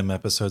random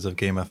episodes of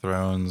Game of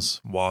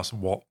Thrones,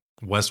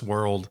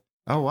 Westworld.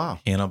 Oh wow,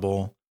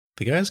 Hannibal.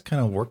 The guy's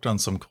kind of worked on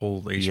some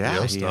cool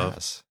HBO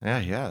stuff. Yeah,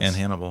 he has. And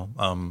Hannibal.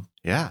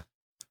 Yeah.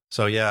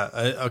 So yeah,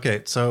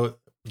 okay. So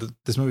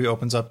this movie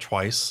opens up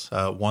twice.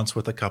 Once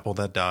with a couple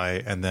that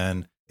die, and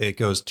then it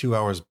goes 2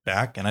 hours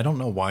back. And I don't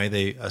know why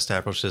they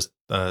established this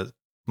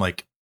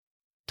like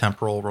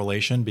temporal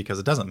relation, because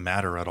it doesn't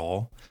matter at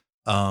all.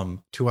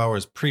 2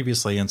 hours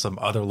previously in some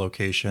other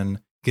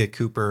location, get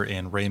Cooper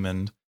and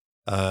Raymond.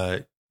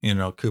 You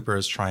know, Cooper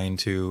is trying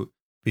to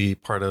be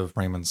part of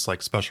Raymond's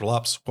like special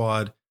ops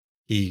squad.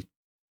 He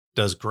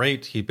does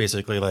great. He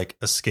basically like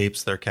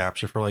escapes their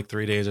capture for like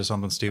 3 days or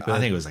something stupid. I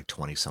think it was like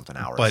 20 something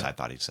hours. But, I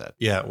thought he said.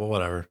 Yeah, well,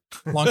 whatever.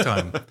 Long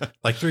time.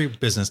 Like 3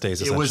 business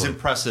days. It was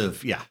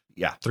impressive. Yeah.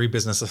 3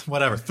 business,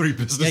 whatever. 3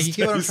 business days. Yeah, you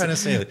get what I'm trying to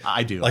say.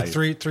 I do. Like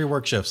three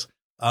work shifts.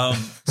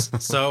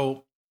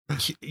 So.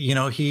 You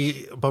know,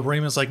 but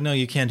Raymond's like, no,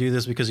 you can't do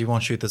this because you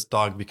won't shoot this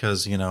dog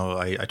because, you know,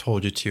 I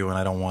told you to, and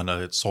I don't want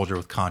a soldier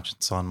with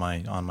conscience on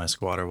my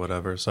squad or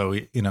whatever. So,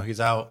 you know, he's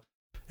out.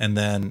 And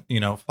then,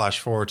 you know, flash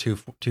forward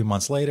 2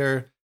 months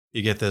later,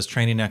 you get this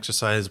training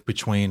exercise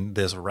between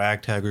this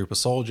ragtag group of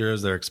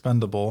soldiers. They're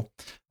expendable,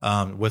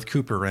 with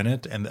Cooper in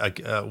it, and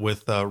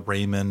with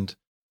Raymond,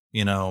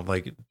 you know,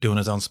 like doing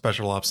his own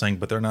special ops thing,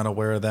 but they're not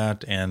aware of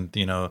that. And,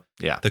 you know,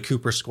 the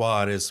Cooper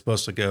squad is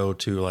supposed to go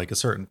to like a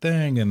certain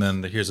thing. And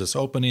then here's this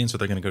opening. So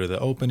they're going to go to the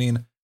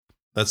opening.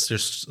 let's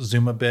just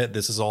zoom a bit.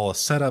 This is all a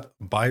setup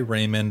by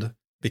Raymond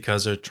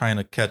because they're trying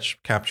to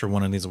capture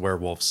one of these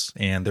werewolves,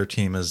 and their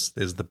team is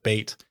the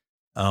bait.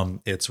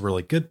 It's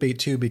really good bait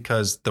too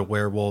because the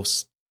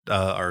werewolves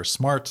are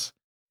smart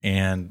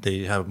and they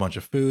have a bunch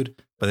of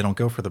food, but they don't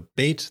go for the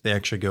bait. They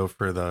actually go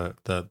for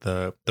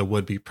the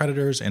would-be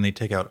predators, and they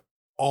take out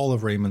all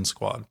of Raymond's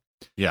squad.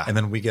 Yeah. And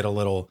then we get a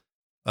little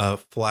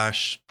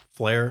flash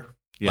flare,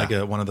 like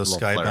one of those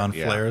skybound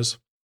flares.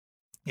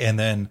 And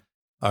then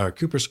our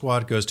Cooper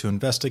squad goes to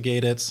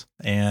investigate it,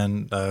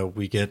 and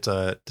we get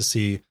to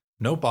see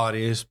no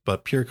bodies,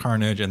 but pure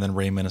carnage. And then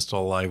Raymond is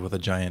still alive with a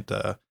giant,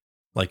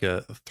 like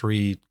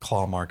 3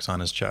 claw marks on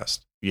his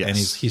chest. Yes. And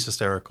he's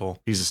hysterical.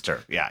 He's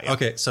hysterical. Yeah.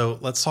 Okay, so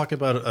let's talk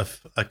about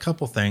a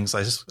couple things.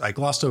 I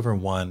glossed over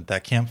one,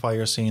 that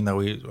campfire scene that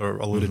we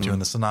alluded to in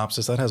the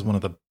synopsis. That has one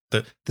of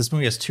this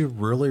movie has 2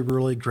 really,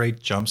 really great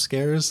jump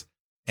scares.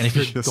 And if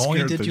you're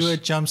going to do a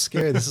jump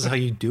scare, this is how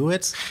you do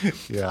it.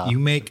 Yeah. You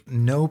make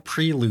no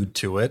prelude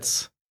to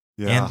it.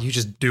 Yeah. And you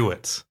just do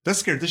it. That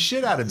scared the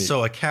shit out of me.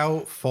 So a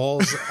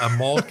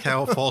mauled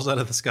cow falls out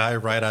of the sky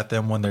right at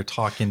them when they're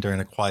talking during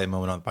a quiet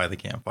moment by the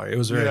campfire. It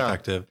was very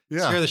effective.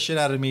 Yeah. Scared the shit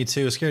out of me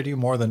too. It scared you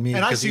more than me.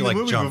 And I've seen the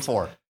movie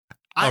before.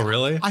 Oh,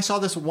 really? I saw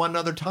this one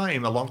other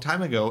time a long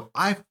time ago.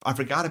 I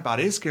forgot about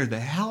it. It scared the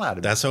hell out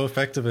of me. That's how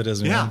effective it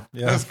is, man.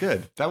 Yeah.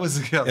 That was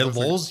good. It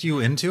lulls you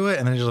into it,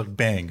 and then you just like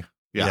bang.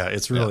 Yeah,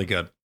 it's really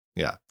good.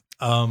 Yeah.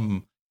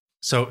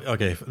 So,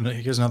 okay,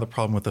 here's another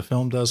problem with the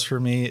film does for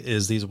me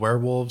is these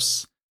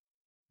werewolves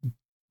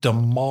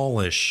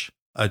demolish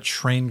a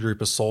trained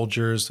group of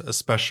soldiers, a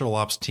special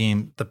ops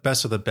team, the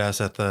best of the best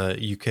that the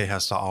UK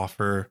has to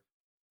offer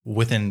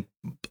within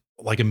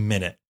like a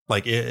minute.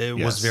 Like it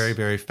was very,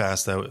 very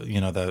fast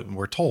that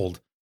we're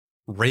told.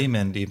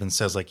 Raymond even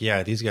says like,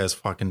 yeah, these guys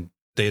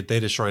they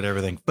destroyed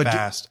everything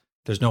fast.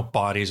 There's no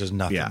bodies. There's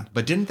nothing. Yeah.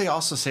 But didn't they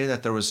also say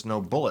that there was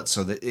no bullets?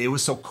 So that it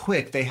was so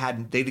quick. They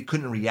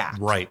couldn't react.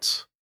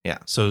 Right. Yeah.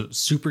 So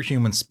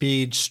superhuman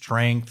speed,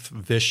 strength,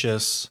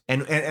 vicious.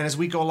 And as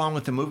we go along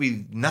with the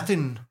movie,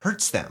 nothing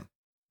hurts them.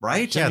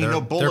 Right? Yeah, no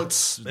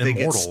bullets. They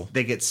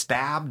get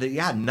stabbed.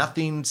 Yeah.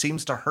 Nothing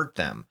seems to hurt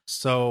them.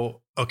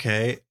 So,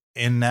 okay.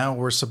 And now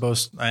we're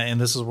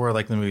and this is where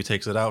like the movie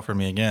takes it out for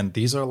me again.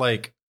 These are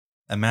like,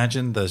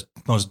 imagine the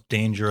most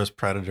dangerous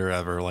predator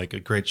ever, like a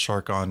great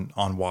shark on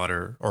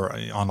water or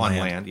on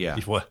land. Yeah.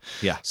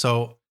 Yeah.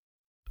 So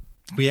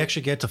we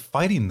actually get to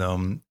fighting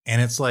them, and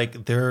it's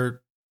like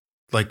they're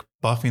like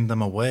buffing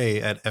them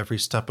away at every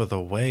step of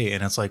the way.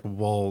 And it's like,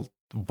 well,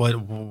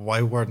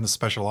 why weren't the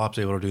special ops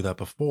able to do that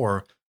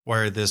before? Why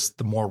are the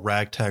more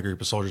ragtag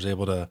group of soldiers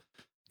able to,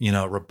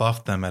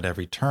 rebuff them at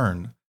every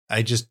turn?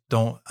 I just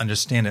don't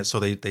understand it. So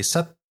they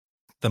set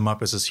them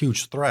up as this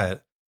huge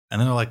threat,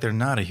 and then they're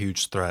not a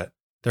huge threat.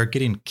 They're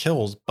getting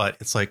kills, but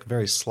it's like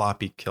very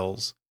sloppy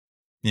kills,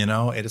 and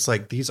it's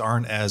like these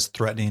aren't as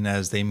threatening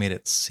as they made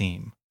it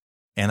seem,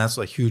 and that's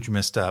a huge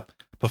misstep.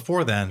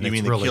 Before then, you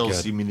mean really kills?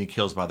 Good. You mean the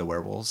kills by the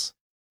werewolves?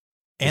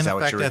 And the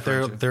fact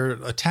that they're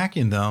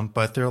attacking them,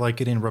 but they're like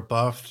getting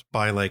rebuffed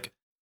by like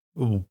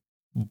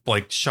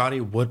shoddy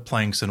wood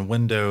planks and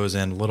windows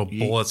and little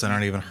bullets that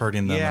aren't even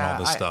hurting them and all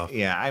this stuff.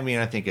 Yeah, I mean,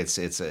 I think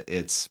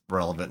it's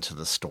relevant to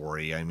the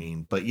story. I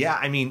mean, but yeah,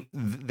 I mean,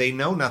 they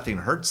know nothing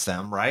hurts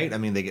them, right? I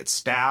mean, they get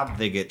stabbed,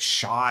 they get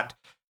shot.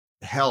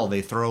 Hell,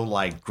 they throw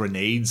like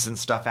grenades and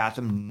stuff at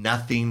them.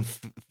 Nothing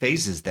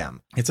phases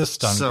them. It's a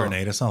stun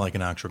grenade. It's not like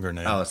an actual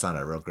grenade. Oh, it's not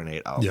a real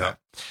grenade. Oh, okay. Yeah.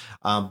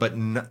 But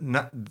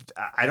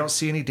I don't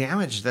see any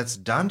damage that's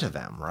done to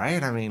them,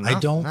 right? I mean,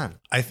 none.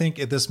 I think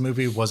this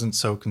movie wasn't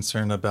so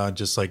concerned about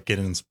just like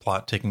getting its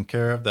plot taken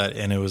care of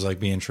and it was like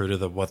being true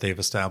to what they've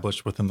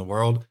established within the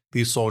world.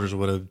 These soldiers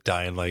would have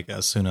died like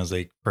as soon as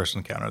they first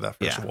encountered that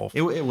first wolf.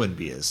 It wouldn't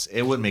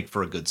it wouldn't make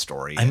for a good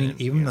story. I mean,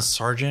 even the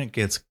sergeant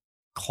gets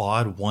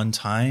clawed one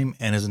time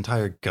and his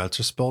entire guts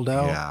are spilled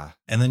out. Yeah.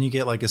 And then you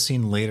get like a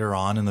scene later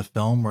on in the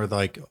film where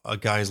like a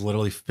guy's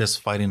literally fist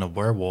fighting a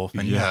werewolf.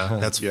 And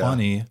that's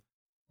funny.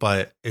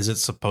 But is it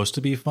supposed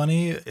to be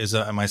funny?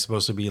 Am I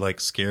supposed to be like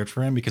scared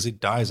for him? Because he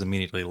dies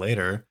immediately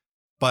later,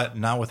 but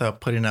not without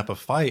putting up a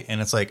fight.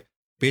 And it's like,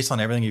 based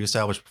on everything you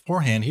established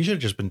beforehand, he should have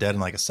just been dead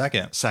in like a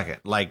second.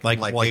 Like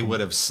they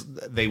would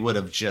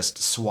have just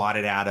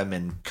swatted at him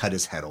and cut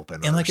his head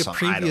open. And like a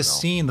previous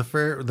scene, the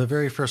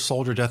very first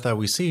soldier death that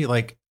we see,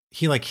 like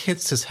he like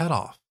hits his head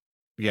off.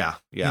 Yeah.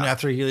 And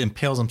after he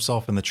impales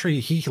himself in the tree,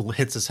 he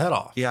hits his head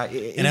off. Yeah.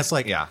 And it's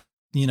like,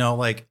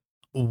 like,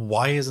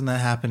 why isn't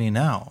that happening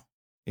now?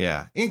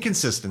 Yeah.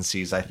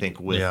 Inconsistencies, I think,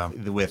 with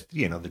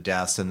the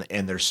deaths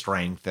and their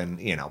strength and,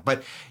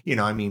 but,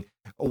 I mean,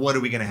 what are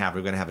we going to have? Are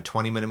we going to have a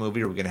 20-minute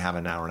movie or are we going to have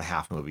an hour and a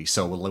half movie?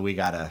 So we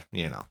got to,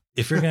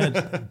 If you're going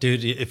to,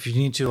 dude, if you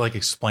need to like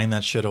explain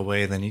that shit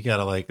away, then you got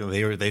to like,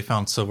 they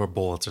found silver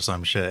bullets or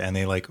some shit. And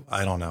they like,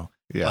 I don't know.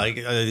 Yeah. Like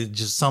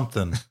just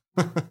something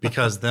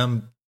because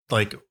them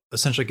like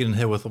essentially getting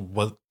hit with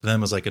what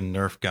them is like a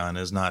Nerf gun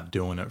is not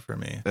doing it for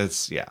me.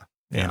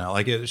 You know,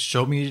 like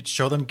show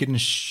them getting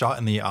shot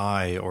in the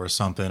eye or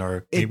something,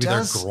 or maybe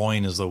their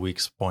groin is the weak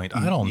point.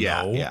 I don't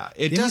know. Yeah,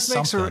 it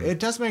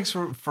does make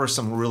for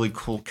some really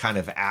cool kind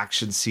of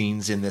action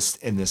scenes in this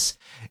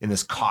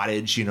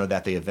cottage. You know,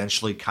 that they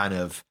eventually kind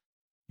of,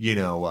 you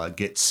know,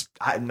 get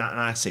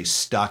not say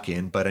stuck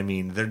in, but I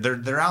mean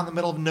they're out in the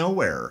middle of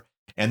nowhere.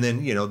 And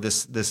then, you know,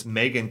 this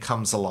Megan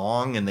comes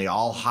along and they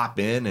all hop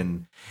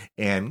in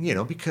and, you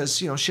know, because,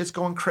 you know, shit's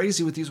going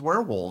crazy with these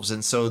werewolves.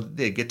 And so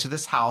they get to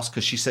this house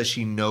because she says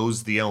she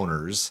knows the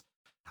owners.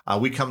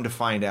 We come to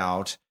find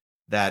out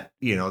that,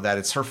 you know, that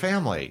it's her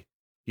family,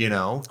 you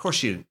know, of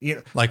course, you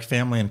know, like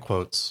family in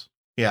quotes.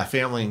 Yeah.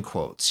 Family in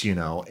quotes, you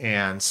know.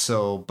 And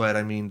so, but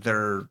I mean,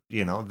 they're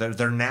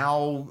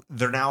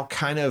now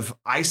kind of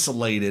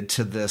isolated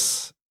to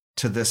this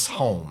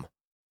home.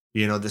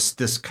 You know,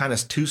 this kind of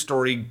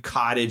 2-story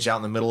cottage out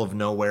in the middle of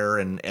nowhere,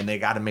 and they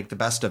got to make the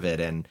best of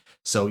it. And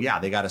so, yeah,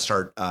 they got to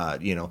start,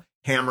 you know,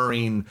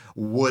 hammering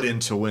wood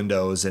into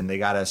windows, and they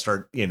got to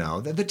start, you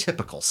know, the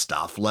typical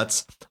stuff.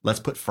 Let's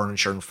put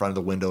furniture in front of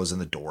the windows and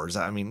the doors.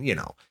 I mean, you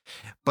know,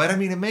 but I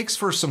mean, it makes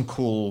for some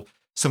cool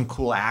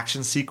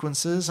action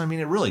sequences. I mean,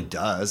 it really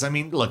does. I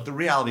mean, look, the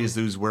reality is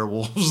those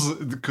werewolves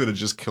could have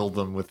just killed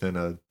them within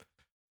a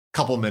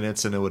couple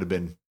minutes, and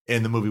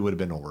the movie would have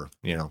been over,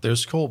 you know.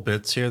 There's cool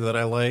bits here that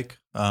I like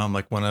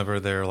whenever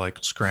they're like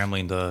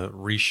scrambling to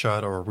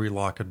reshut or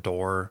relock a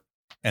door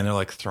and they're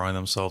like throwing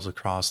themselves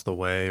across the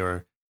way,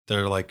 or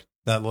they're like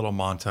that little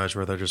montage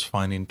where they're just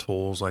finding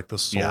tools like the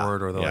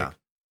sword or like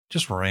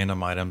just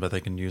random item that they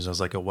can use as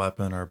like a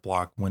weapon or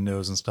block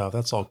windows and stuff.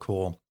 That's all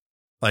cool.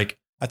 Like,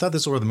 I thought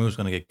this is where the movie's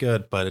going to get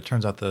good, but it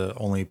turns out to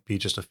only be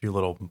just a few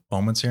little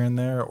moments here and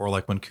there, or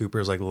like when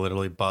Cooper's like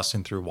literally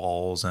busting through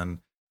walls and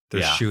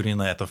they're shooting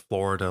at the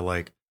floor to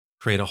like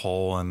create a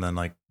hole and then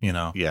like, you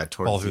know,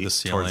 fall through the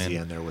ceiling. Towards the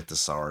end there with the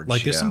Sarge.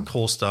 Like there's some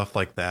cool stuff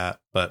like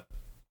that, but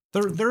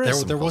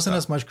there wasn't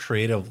as much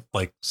creative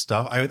like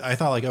stuff. I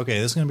thought like, okay,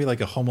 this is going to be like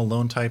a Home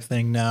Alone type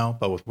thing now,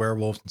 but with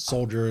werewolves and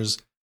soldiers,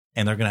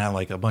 and they're going to have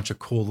like a bunch of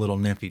cool little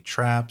nifty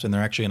traps, and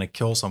they're actually going to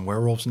kill some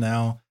werewolves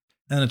now.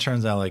 And it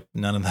turns out like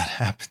none of that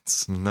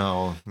happens.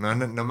 No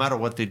matter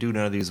what they do,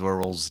 none of these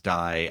werewolves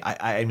die.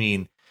 I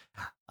mean,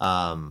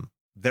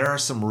 there are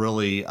some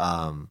really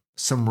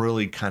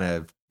kind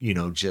of, you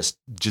know, just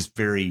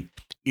very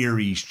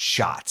eerie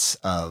shots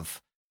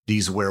of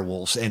these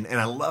werewolves. And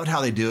I loved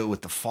how they do it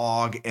with the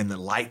fog and the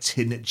lights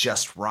hitting it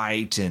just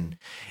right. And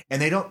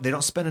they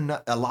don't spend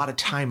a lot of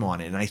time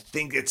on it. And I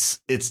think it's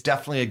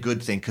definitely a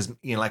good thing. Cause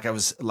you know, like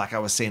I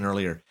was saying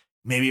earlier,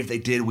 maybe if they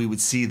did, we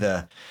would see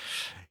the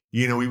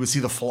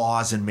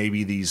flaws in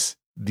maybe these,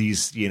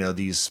 you know,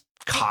 these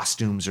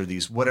costumes or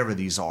these, whatever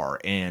these are.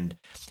 And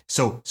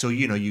so,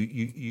 you know,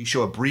 you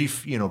show a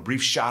brief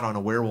shot on a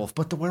werewolf,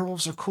 but the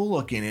werewolves are cool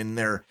looking, and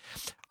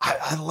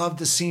I love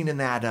the scene in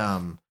that,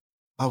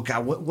 oh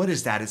God, what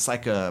is that? It's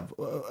like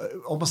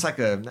almost like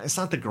it's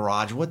not the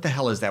garage. What the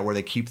hell is that where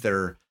they keep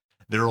their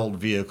old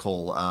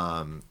vehicle?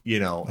 You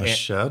know, a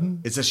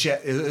shed? It's a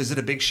shed. Is it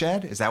a big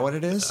shed? Is that what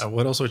it is?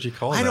 What else would you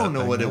call it? I don't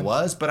know what it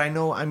was, but I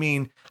know, I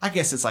mean, I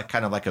guess it's like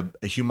kind of like a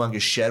humongous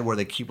shed where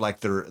they keep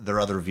like their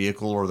other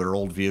vehicle or their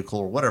old vehicle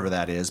or whatever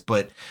that is.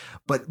 But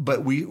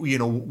we, you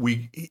know,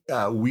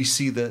 we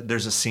see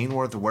there's a scene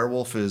where the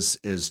werewolf is,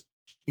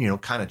 you know,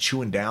 kind of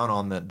chewing down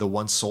on the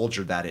one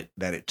soldier that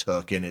it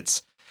took. And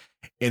it's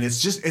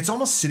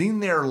almost sitting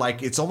there,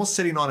 like it's almost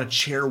sitting on a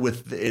chair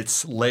with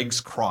its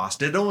legs crossed.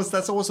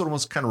 That's almost what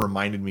it kind of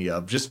reminded me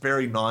of, just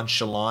very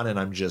nonchalant. And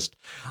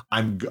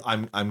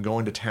I'm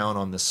going to town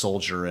on this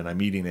soldier and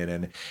I'm eating it.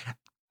 And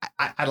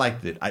I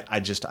liked it.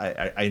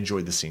 I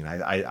enjoyed the scene.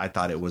 I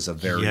thought it was a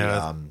very,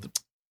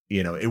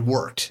 you know, it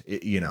worked,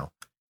 you know.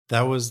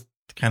 That was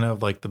kind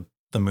of like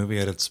the movie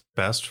at its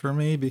best for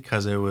me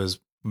because it was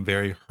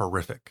very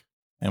horrific,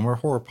 and we're a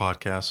horror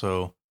podcast,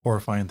 so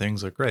horrifying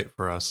things are great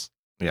for us.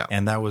 Yeah.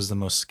 And that was the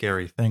most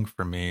scary thing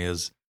for me,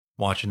 is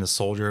watching the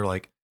soldier.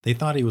 Like, they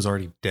thought he was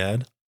already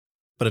dead,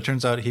 but it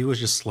turns out he was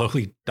just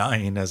slowly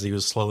dying as he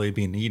was slowly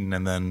being eaten.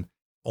 And then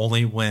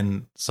only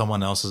when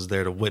someone else is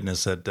there to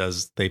witness it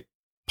does they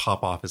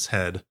pop off his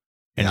head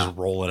and just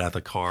roll it at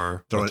the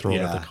car, throw it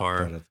at the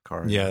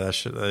car. Yeah,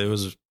 it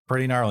was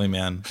pretty gnarly,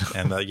 man.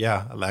 And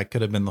that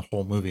could have been the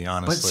whole movie,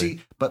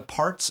 honestly. But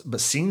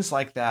scenes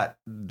like that,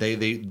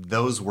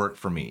 those work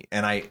for me.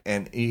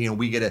 And you know,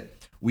 we get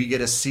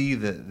to see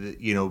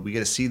we get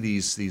to see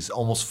these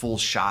almost full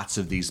shots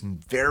of these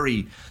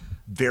very,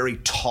 very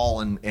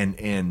tall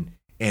and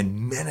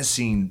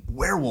menacing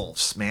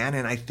werewolves, man.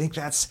 And I think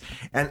that's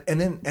and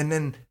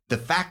then the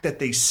fact that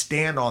they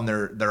stand on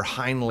their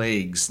hind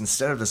legs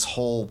instead of this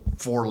whole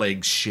four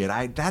legs shit,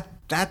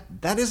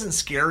 that isn't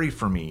scary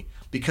for me.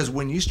 Because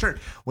when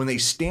they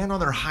stand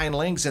on their hind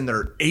legs and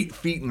they're 8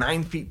 feet,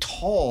 9 feet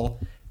tall,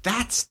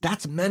 that's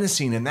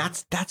menacing, and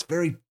that's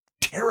very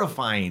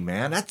terrifying,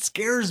 man. That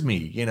scares me,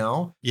 you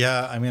know?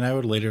 Yeah, I mean, I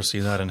would later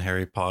see that in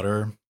Harry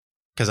Potter,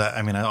 because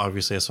I mean, I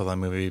saw that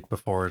movie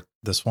before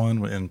this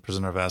one in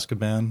Prisoner of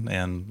Azkaban,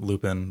 and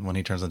Lupin when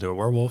he turns into a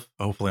werewolf.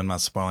 Hopefully, I'm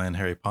not spoiling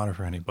Harry Potter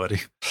for anybody.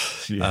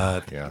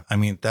 Yeah. I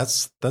mean,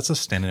 that's a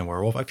standing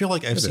werewolf. I feel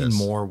like I've seen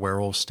more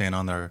werewolves stand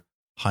on their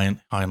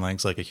hind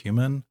legs like a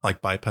human,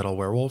 like bipedal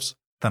werewolves,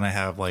 than I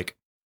have like,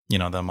 you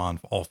know, them on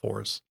all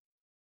fours.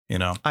 You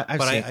know,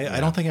 I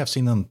don't think I've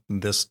seen them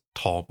this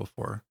tall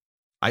before.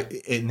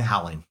 In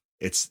Howling,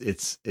 it's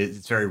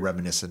very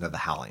reminiscent of The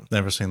Howling.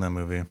 Never seen that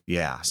movie.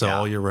 Yeah. So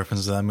all your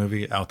references to that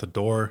movie out the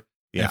door.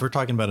 Yeah. And if we're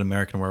talking about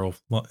American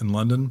Werewolf in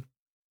London,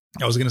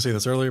 I was going to say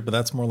this earlier, but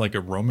that's more like a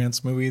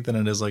romance movie than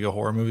it is like a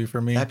horror movie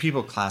for me. That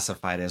people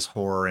classify it as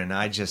horror, and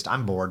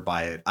I'm bored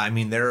by it. I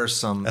mean, there are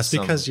some. That's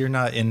because you're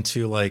not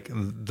into like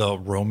the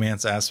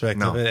romance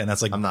aspect of it, and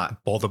that's like I'm not.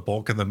 The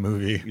bulk of the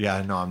movie.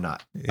 Yeah, no, I'm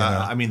not.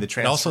 I mean,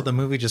 and also the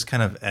movie just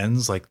kind of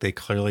ends like they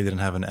clearly didn't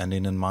have an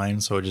ending in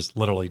mind, so it just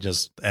literally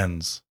just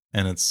ends,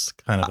 and it's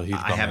kind of a huge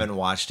bummer. I haven't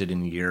watched it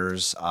in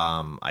years.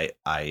 I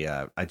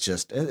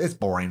just it's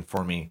boring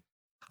for me.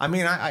 I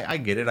mean, I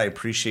get it. I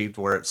appreciate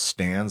where it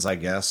stands, I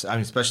guess. I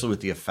mean, especially with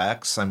the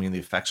effects. I mean, the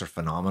effects are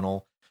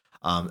phenomenal,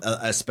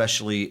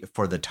 especially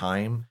for the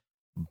time.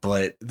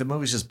 But the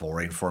movie's just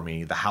boring for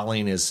me. The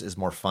Howling is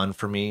more fun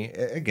for me.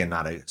 Again,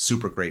 not a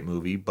super great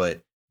movie,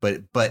 but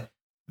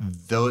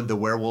though the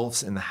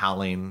werewolves in The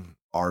Howling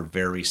are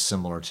very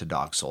similar to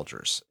Dog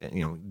Soldiers.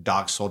 You know,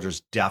 Dog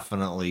Soldiers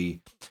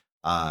definitely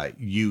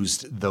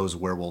used those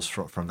werewolves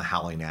from The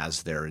Howling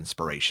as their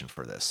inspiration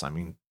for this. I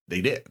mean,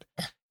 they did.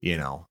 You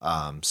know,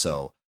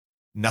 so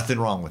nothing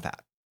wrong with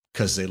that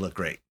because they look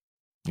great,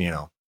 you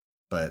know,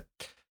 but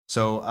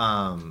so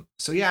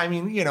yeah, I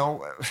mean, you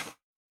know,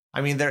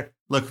 I mean,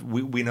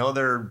 we know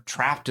they're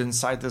trapped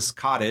inside this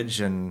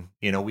cottage, and,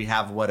 you know, we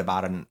have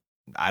about an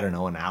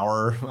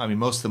hour. I mean,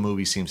 most of the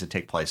movie seems to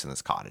take place in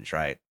this cottage,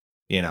 right?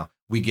 You know,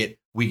 we get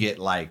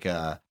like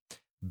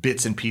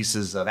bits and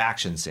pieces of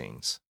action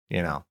scenes,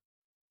 you know,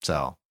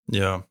 so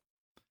yeah.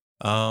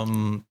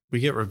 We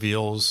get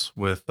reveals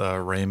with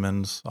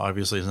Raymond.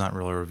 Obviously, it's not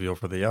really a reveal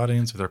for the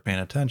audience if they're paying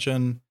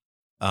attention.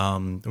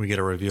 We get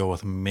a reveal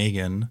with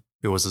Megan,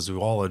 who was a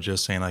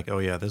zoologist, saying like, "Oh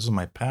yeah, this is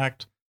my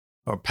pack.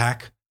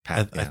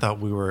 I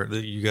thought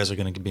you guys are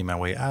going to be my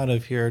way out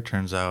of here.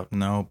 Turns out,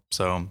 no.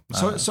 So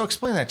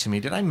explain that to me.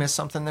 Did I miss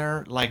something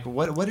there? Like,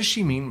 what does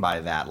she mean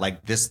by that?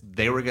 Like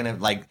they were going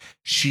to like,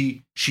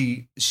 she's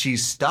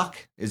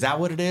stuck. Is that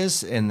what it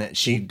is? And that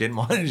she didn't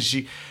want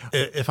it.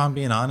 If I'm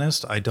being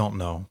honest, I don't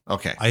know.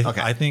 Okay.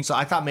 I think so.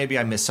 I thought maybe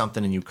I missed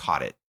something and you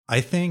caught it.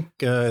 I think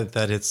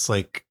that it's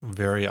like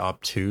very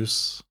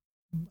obtuse,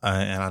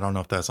 and I don't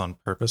know if that's on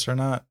purpose or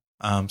not.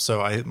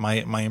 So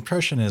my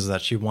impression is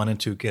that she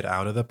wanted to get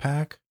out of the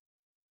pack,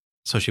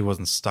 so she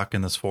wasn't stuck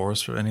in this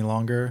forest for any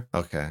longer.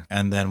 Okay.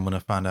 And then when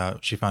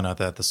she found out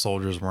that the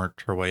soldiers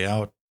weren't her way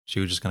out, she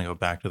was just going to go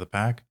back to the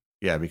pack.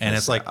 Yeah. Because, and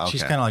it's like,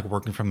 she's kind of like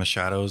working from the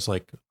shadows,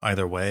 like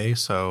either way.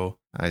 So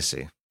I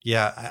see.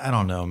 Yeah. I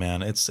don't know,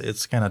 man.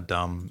 It's kind of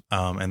dumb.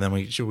 And then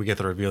we get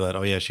the reveal that,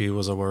 oh yeah, she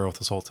was a werewolf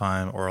this whole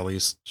time, or at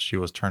least she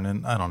was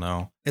turning. I don't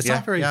know. It's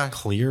not very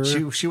clear.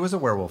 She was a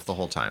werewolf the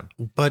whole time.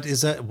 But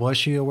was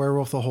she a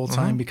werewolf the whole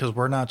time? Mm-hmm. Because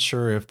we're not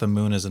sure if the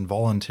moon is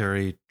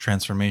involuntary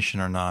transformation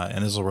or not.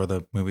 And this is where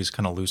the movie's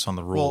kind of loose on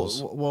the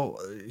rules. Well,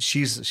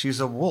 she's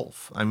a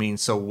wolf. I mean,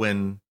 so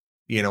when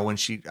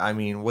I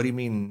mean, what do you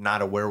mean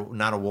not a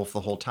wolf the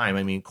whole time?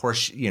 I mean, of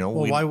course, you know.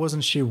 Well, why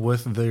wasn't she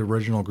with the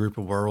original group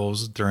of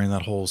werewolves during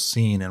that whole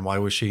scene? And why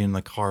was she in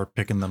the car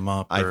picking them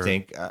up? I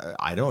think,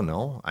 I don't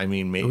know. I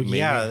mean, maybe.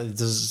 Yeah, this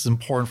is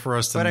important for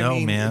us to know,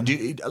 man.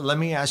 Let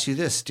me ask you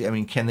this. I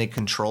mean, can they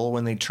control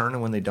when they turn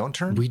and when they don't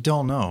turn? We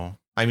don't know.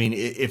 I mean,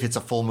 if it's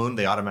a full moon,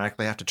 they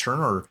automatically have to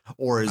turn,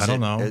 or is I don't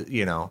know.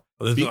 You know,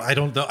 I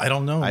don't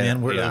know,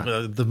 man.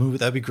 The movie,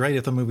 that'd be great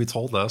if the movie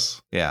told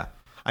us. Yeah.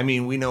 I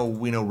mean, we know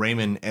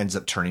Raymond ends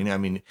up turning. I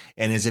mean,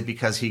 and is it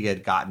because he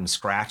had gotten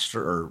scratched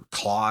or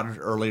clawed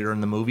earlier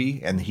in the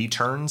movie and he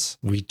turns?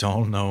 We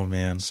don't know,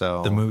 man.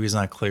 So the movie's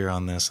not clear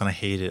on this, and I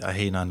hate it. I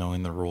hate not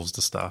knowing the rules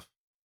to stuff.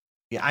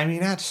 Yeah, I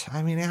mean,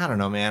 I don't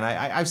know, man.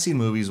 I've seen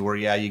movies where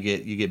you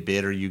get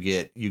bit or you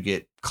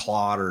get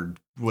clawed or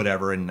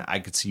whatever, and I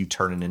could see you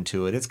turning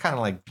into it. It's kind of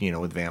like, you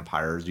know, with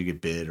vampires, you get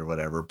bit or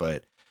whatever.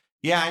 But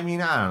yeah, I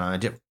mean, I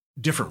don't know,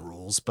 different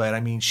rules. But I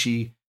mean,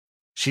 she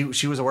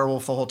was a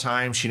werewolf the whole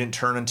time. She didn't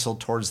turn until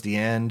towards the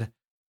end.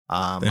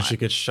 Then she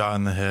gets shot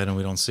in the head, and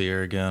we don't see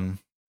her again.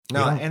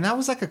 No, and that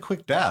was like a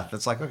quick death.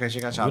 It's like, okay,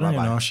 she got shot. We don't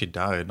even know if she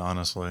died,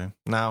 honestly.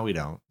 No, we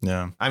don't.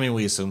 Yeah. I mean,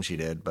 we assume she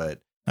did, but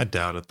I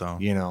doubt it, though.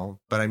 You know,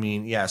 but I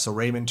mean, yeah. So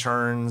Raymond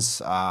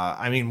turns.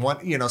 I mean,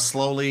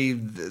 slowly,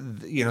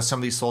 some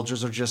of these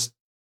soldiers are just,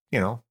 you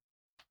know,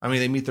 I mean,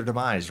 they meet their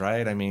demise,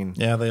 right? I mean,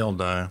 yeah, they all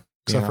die.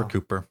 Except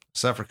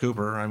for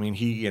Cooper. I mean,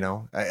 he, you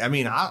know, I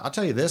mean, I'll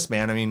tell you this,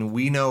 man. I mean,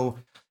 we know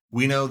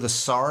the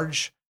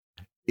Sarge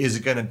is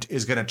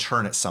gonna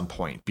turn at some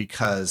point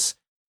because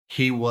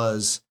he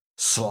was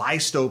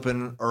sliced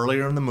open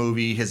earlier in the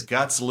movie. His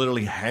guts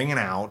literally hanging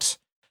out.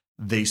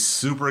 They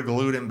super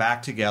glued him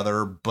back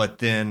together, but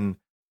then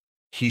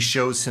he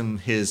shows him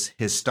his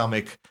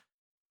stomach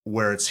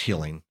where it's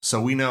healing.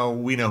 So we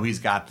know he's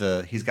got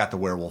the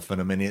werewolf in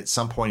him, and at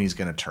some point he's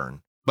going to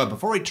turn. But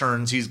before he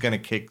turns, he's going to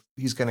kick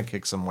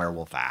some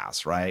werewolf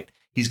ass, right?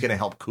 He's going to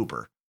help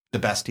Cooper the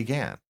best he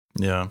can.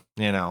 Yeah.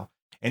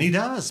 And he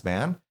does,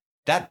 man.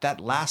 That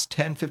last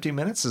 10, 15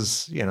 minutes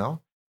is,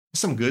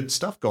 some good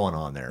stuff going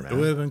on there, man. It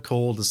would have been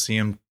cool to see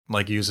him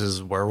like use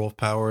his werewolf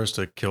powers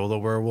to kill the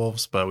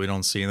werewolves, but we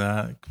don't see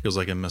that. It feels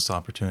like a missed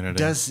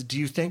opportunity. Do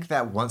you think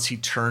that once he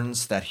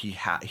turns that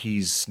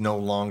he's no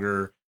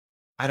longer,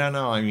 I don't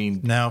know. I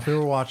mean, now if we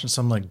were watching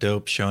some like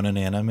dope shonen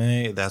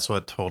anime, that's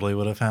what totally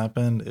would have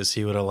happened, is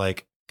he would have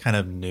like kind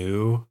of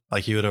knew,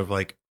 like he would have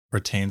like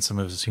retained some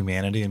of his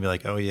humanity and be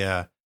like, oh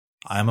yeah,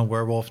 I'm a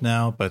werewolf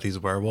now, but these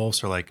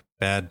werewolves are like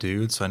bad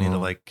dudes, so I need to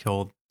like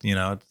kill,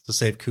 to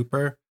save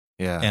Cooper.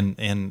 Yeah. And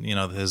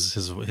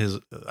his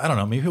I don't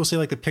know, maybe he'll see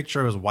like the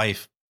picture of his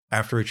wife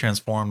after he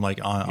transformed like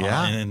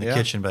in the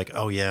kitchen, be like,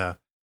 oh yeah,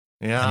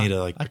 I need to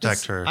like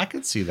protect her. I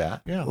could see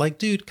that. Yeah. Like,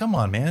 dude, come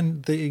on,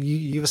 man.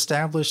 You've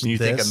established You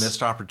this. think a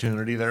missed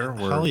opportunity there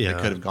where yeah. they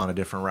could have gone a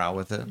different route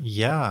with it?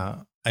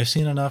 Yeah. I've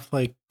seen enough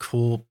like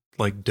cool,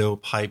 like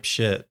dope hype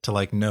shit to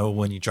like know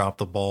when you drop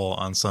the ball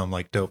on some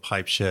like dope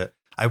hype shit.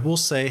 I will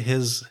say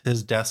his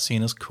death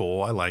scene is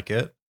cool. I like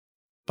it.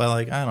 But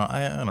like, I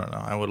don't know.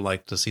 I would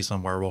like to see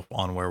some werewolf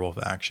on werewolf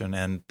action,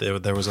 and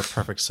there was a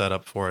perfect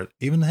setup for it.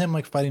 Even him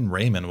like fighting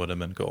Raymond would have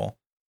been cool.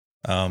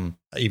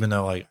 Even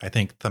though like I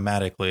think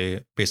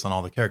thematically, based on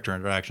all the character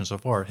interactions so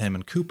far, him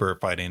and Cooper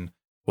fighting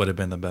would have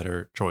been the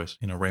better choice.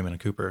 Raymond and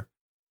Cooper.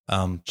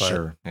 But,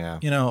 sure. Yeah.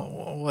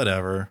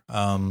 Whatever.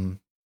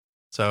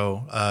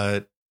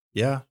 So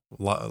yeah,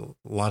 a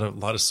lot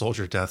of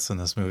soldier deaths in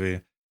this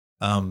movie.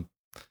 I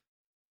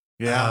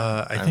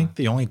think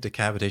the only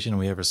decapitation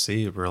we ever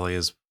see really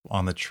is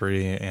on the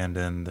tree and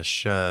in the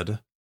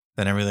shed.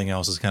 Then everything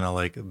else is kind of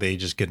like they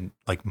just get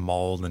like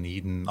mauled and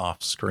eaten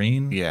off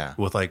screen. Yeah,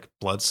 with like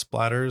blood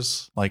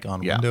splatters like on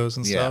windows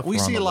and stuff. We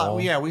see a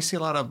lot. Yeah, we see a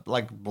lot of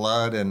like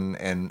blood and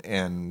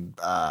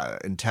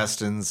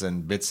intestines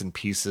and bits and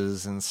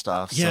pieces and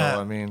stuff. Yeah,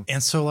 so, I mean,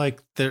 and so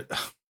like there.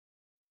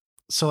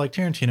 So like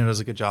Tarantino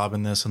does a good job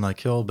in this, and like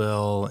Kill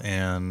Bill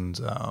and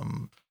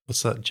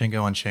what's that,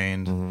 Django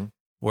Unchained,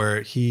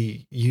 where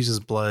he uses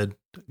blood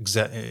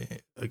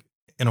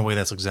in a way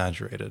that's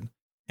exaggerated,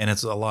 and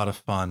it's a lot of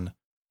fun.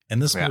 In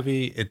this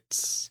movie,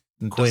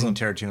 Quentin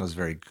Tarantino is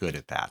very good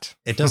at that.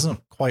 It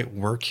doesn't quite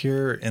work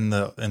here in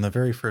the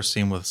very first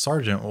scene with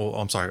Sergeant. Well,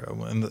 I'm sorry,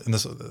 in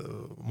this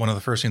one of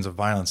the first scenes of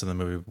violence in the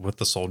movie with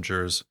the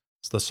soldiers.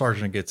 So the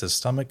sergeant gets his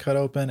stomach cut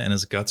open and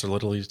his guts are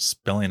literally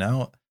spilling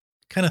out.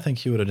 Kind of think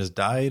he would have just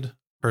died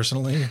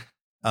personally,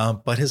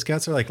 but his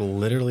guts are like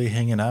literally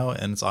hanging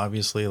out, and it's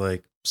obviously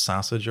like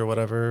sausage or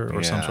whatever,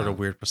 or some sort of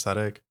weird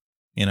prosthetic,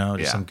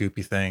 just some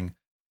goopy thing.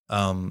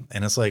 And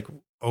it's like,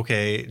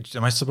 okay,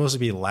 am I supposed to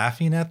be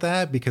laughing at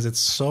that because it's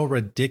so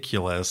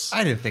ridiculous?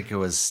 I didn't think it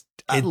was.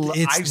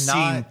 It's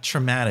not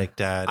traumatic,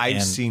 Dad.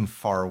 I've seen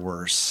far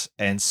worse,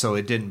 and so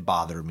it didn't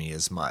bother me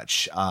as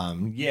much.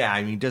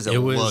 Does it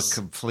look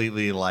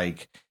completely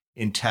like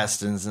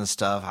intestines and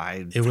stuff?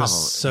 It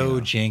was so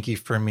janky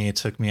for me. It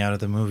took me out of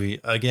the movie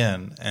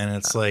again, and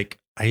it's like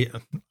I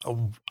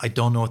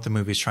don't know what the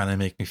movie's trying to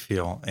make me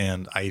feel,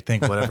 and I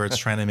think whatever it's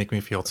trying to make me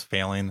feel, it's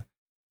failing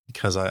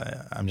because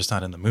I'm just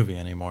not in the movie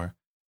anymore.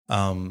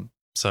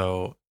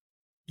 So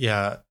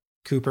yeah,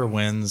 Cooper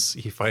wins.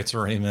 He fights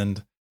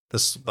Raymond.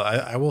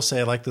 I will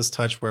say I like this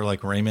touch where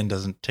like Raymond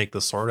doesn't take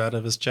the sword out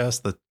of his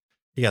chest.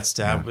 He got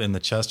stabbed in the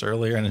chest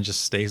earlier and it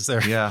just stays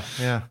there. Yeah.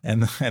 Yeah.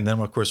 And then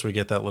of course we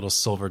get that little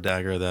silver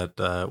dagger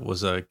that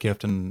was a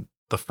gift in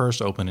the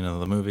first opening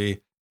of the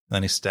movie.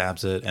 Then he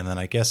stabs it. And then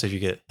I guess if you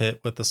get hit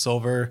with the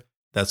silver,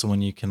 that's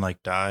when you can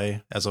like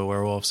die as a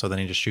werewolf. So then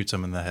he just shoots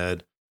him in the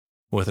head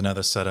with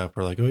another setup.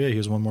 We're like, oh yeah,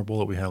 here's one more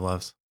bullet we have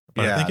left.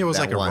 But I think it was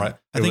like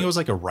it was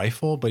like a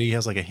rifle, but he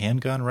has like a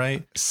handgun,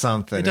 right?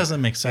 Something. It doesn't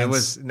make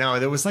sense.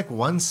 There was like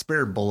one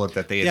spare bullet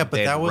that they had,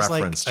 that was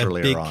like a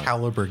big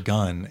caliber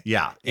gun.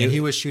 Yeah, and he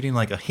was shooting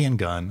like a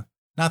handgun,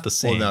 not the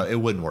same. Well, no,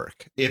 it wouldn't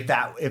work if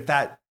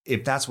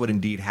that's what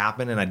indeed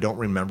happened. And I don't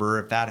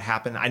remember if that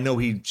happened. I know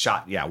he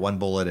shot one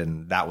bullet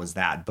and that was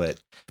that, but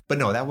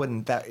no, that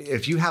wouldn't. That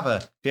if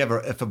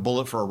a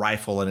bullet for a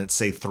rifle and it's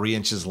say 3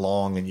 inches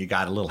long and you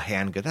got a little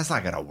handgun, that's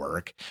not gonna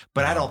work.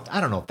 But no.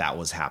 I don't know if that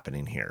was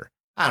happening here.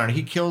 I don't know.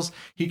 He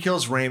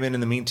kills Raymond.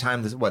 In the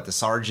meantime, the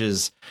Sarge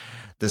is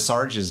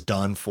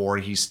done for.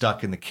 He's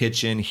stuck in the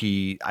kitchen.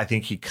 I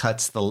think he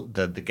cuts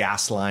the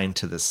gas line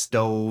to the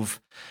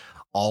stove.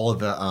 All of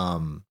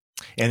the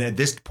and at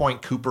this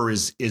point, Cooper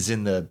is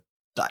in the.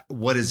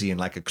 What is he in?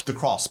 Like the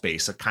crawl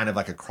space, a kind of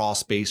like a crawl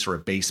space or a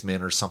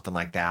basement or something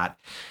like that.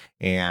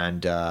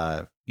 And,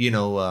 Sarge,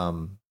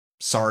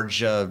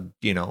 all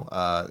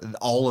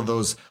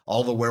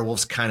the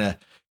werewolves kind of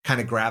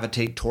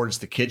gravitate towards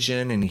the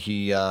kitchen, and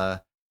he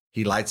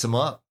lights them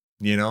up,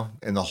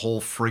 and the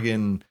whole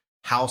friggin'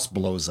 house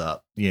blows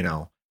up,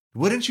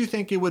 Wouldn't you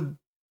think it would,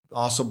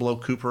 also blow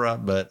Cooper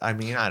up, but I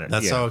mean, I don't know.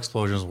 That's how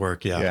explosions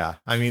work. Yeah. Yeah.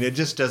 I mean, it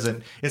just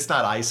doesn't, it's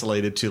not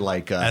isolated to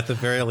like At the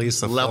very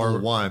least, level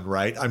 1,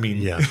 right? I mean,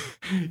 Yeah.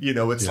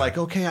 It's like,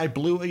 okay, I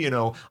blew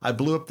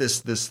up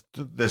this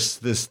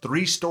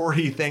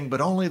 3-story thing,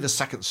 but only the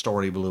second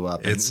story blew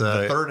up. And It's,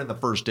 the third and the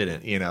first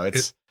didn't,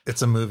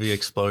 It's a movie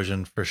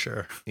explosion for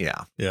sure.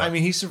 yeah. Yeah. I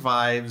mean, he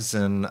survives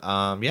and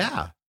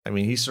I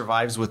mean, he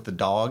survives with the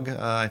dog.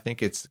 I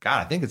think it's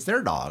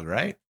their dog,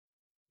 right?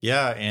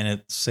 Yeah, and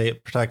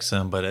it protects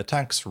him, but it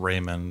attacks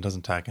Raymond. It doesn't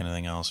attack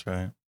anything else,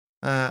 right?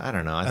 I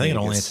don't know. I think it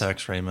only it's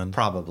attacks Raymond.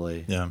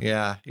 probably.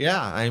 Yeah.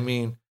 Yeah. I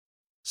mean,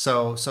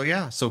 so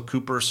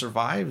Cooper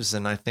survives,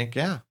 and I think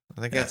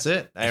that's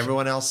it.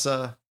 Everyone else.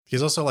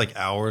 He's also like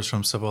hours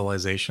from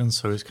civilization,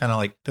 so he's kind of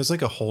like there's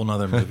like a whole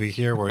nother movie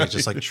here where he's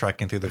just like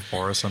trekking through the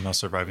forest somehow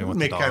surviving with the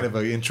Make dog. kind of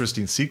an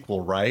interesting sequel,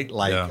 right?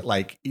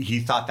 Like he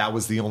thought that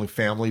was the only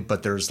family,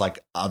 but there's like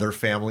other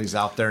families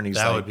out there, and he's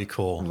that would be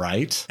cool,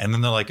 right? And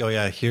then they're like, oh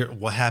yeah, here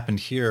what happened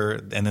here,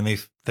 and then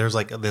there's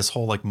like this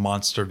whole like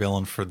monster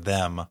villain for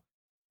them,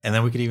 and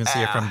then we could even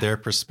see it from their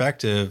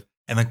perspective,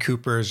 and then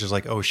Cooper is just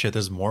like, oh shit,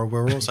 there's more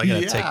werewolves, I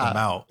gotta take them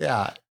out.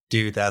 Yeah,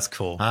 dude, that's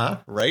cool, huh?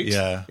 Right?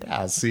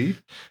 Yeah. See.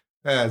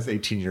 It's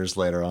 18 years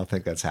later. I don't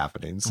think that's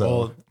happening.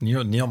 So,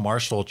 well, Neil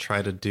Marshall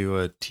tried to do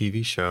a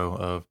TV show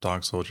of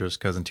Dog Soldiers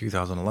because in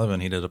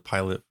 2011 he did a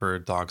pilot for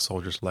Dog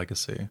Soldiers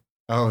Legacy.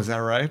 oh, is that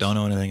right? Don't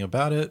know anything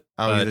about it.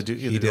 Oh, but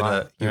he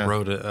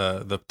wrote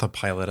the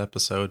pilot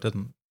episode.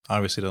 Don't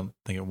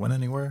think it went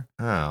anywhere.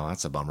 Oh,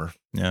 that's a bummer.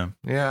 Yeah.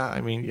 Yeah,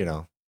 I mean,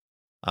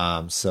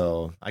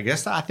 so I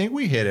guess I think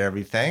we hit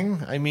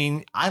everything. I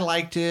mean, I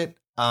liked it.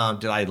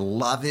 Did I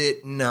love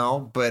it?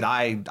 No, but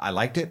I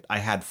liked it. I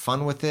had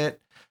fun with it.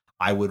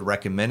 I would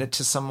recommend it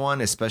to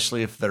someone,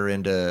 especially if they're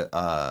into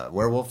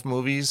werewolf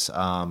movies.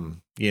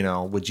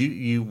 Would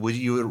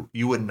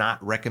you would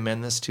not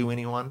recommend this to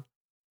anyone?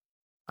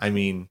 I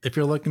mean, if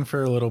you're looking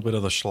for a little bit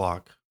of the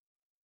schlock,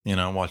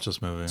 watch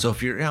this movie. So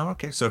if you're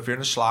So if you're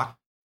in a schlock,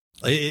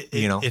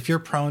 if you're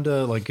prone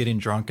to like getting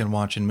drunk and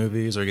watching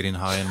movies or getting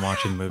high and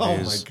watching movies.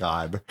 Oh my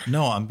God.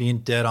 No, I'm being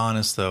dead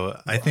honest though.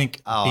 I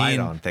think I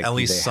don't think at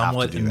least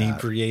somewhat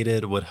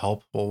inebriated would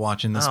help while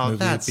watching this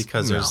movie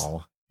because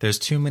there's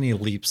too many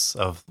leaps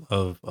of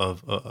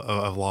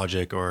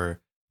logic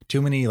or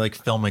too many like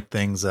filmic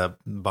things that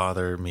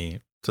bother me.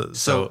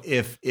 So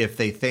if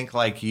they think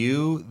like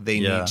you, they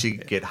need to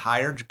get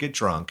high or get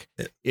drunk.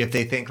 If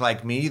they think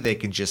like me, they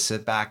can just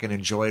sit back and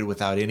enjoy it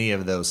without any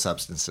of those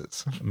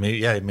substances.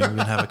 Maybe even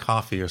have a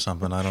coffee or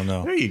something. I don't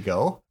know. There you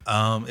go.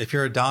 If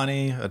you're a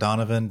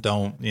Donovan,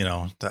 don't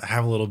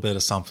have a little bit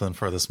of something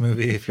for this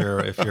movie. If you're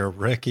a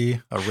Rick,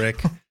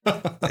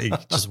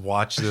 just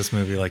watch this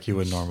movie like you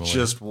would normally.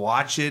 Just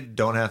watch it.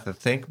 Don't have to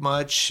think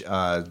much.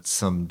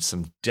 Some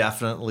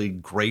definitely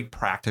great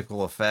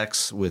practical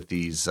effects with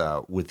these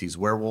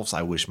werewolves.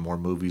 I wish more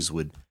movies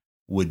would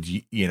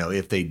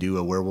if they do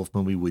a werewolf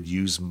movie would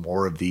use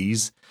more of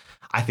these.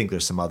 I think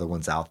there's some other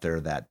ones out there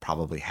that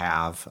probably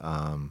have.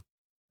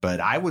 But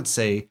I would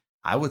say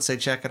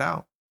check it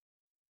out.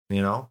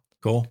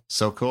 Cool.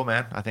 So cool,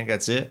 man. I think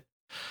that's it.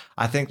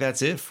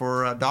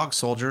 For Dog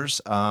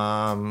Soldiers.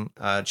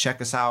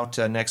 Check us out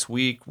next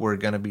week. We're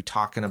going to be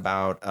talking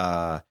about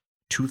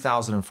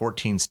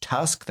 2014's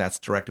Tusk. That's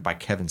directed by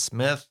Kevin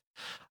Smith.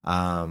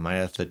 I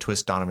have to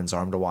twist Donovan's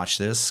arm to watch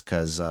this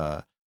because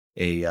an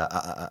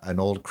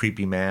old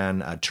creepy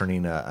man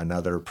turning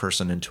another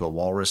person into a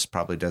walrus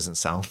probably doesn't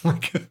sound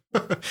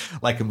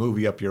like a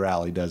movie up your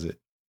alley, does it?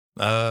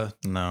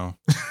 No.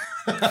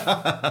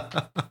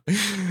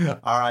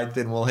 All right,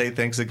 then. Well, hey,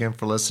 thanks again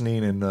for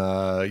listening, and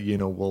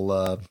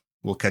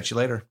we'll catch you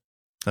later.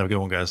 Have a good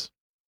one, guys.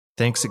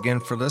 Thanks again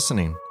for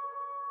listening.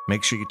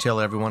 Make sure you tell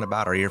everyone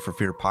about our Ear for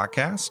Fear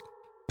podcast.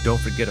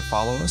 Don't forget to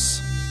follow us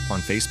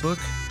on Facebook,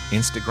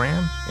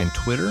 Instagram, and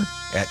Twitter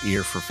at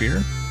Ear for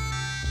Fear.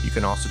 You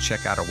can also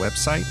check out our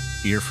website,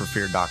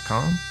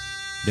 earforfear.com.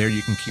 There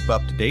you can keep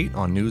up to date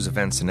on news,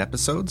 events, and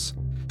episodes.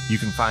 You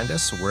can find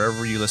us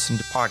wherever you listen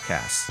to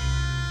podcasts.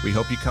 We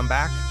hope you come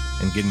back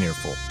and get an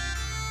earful.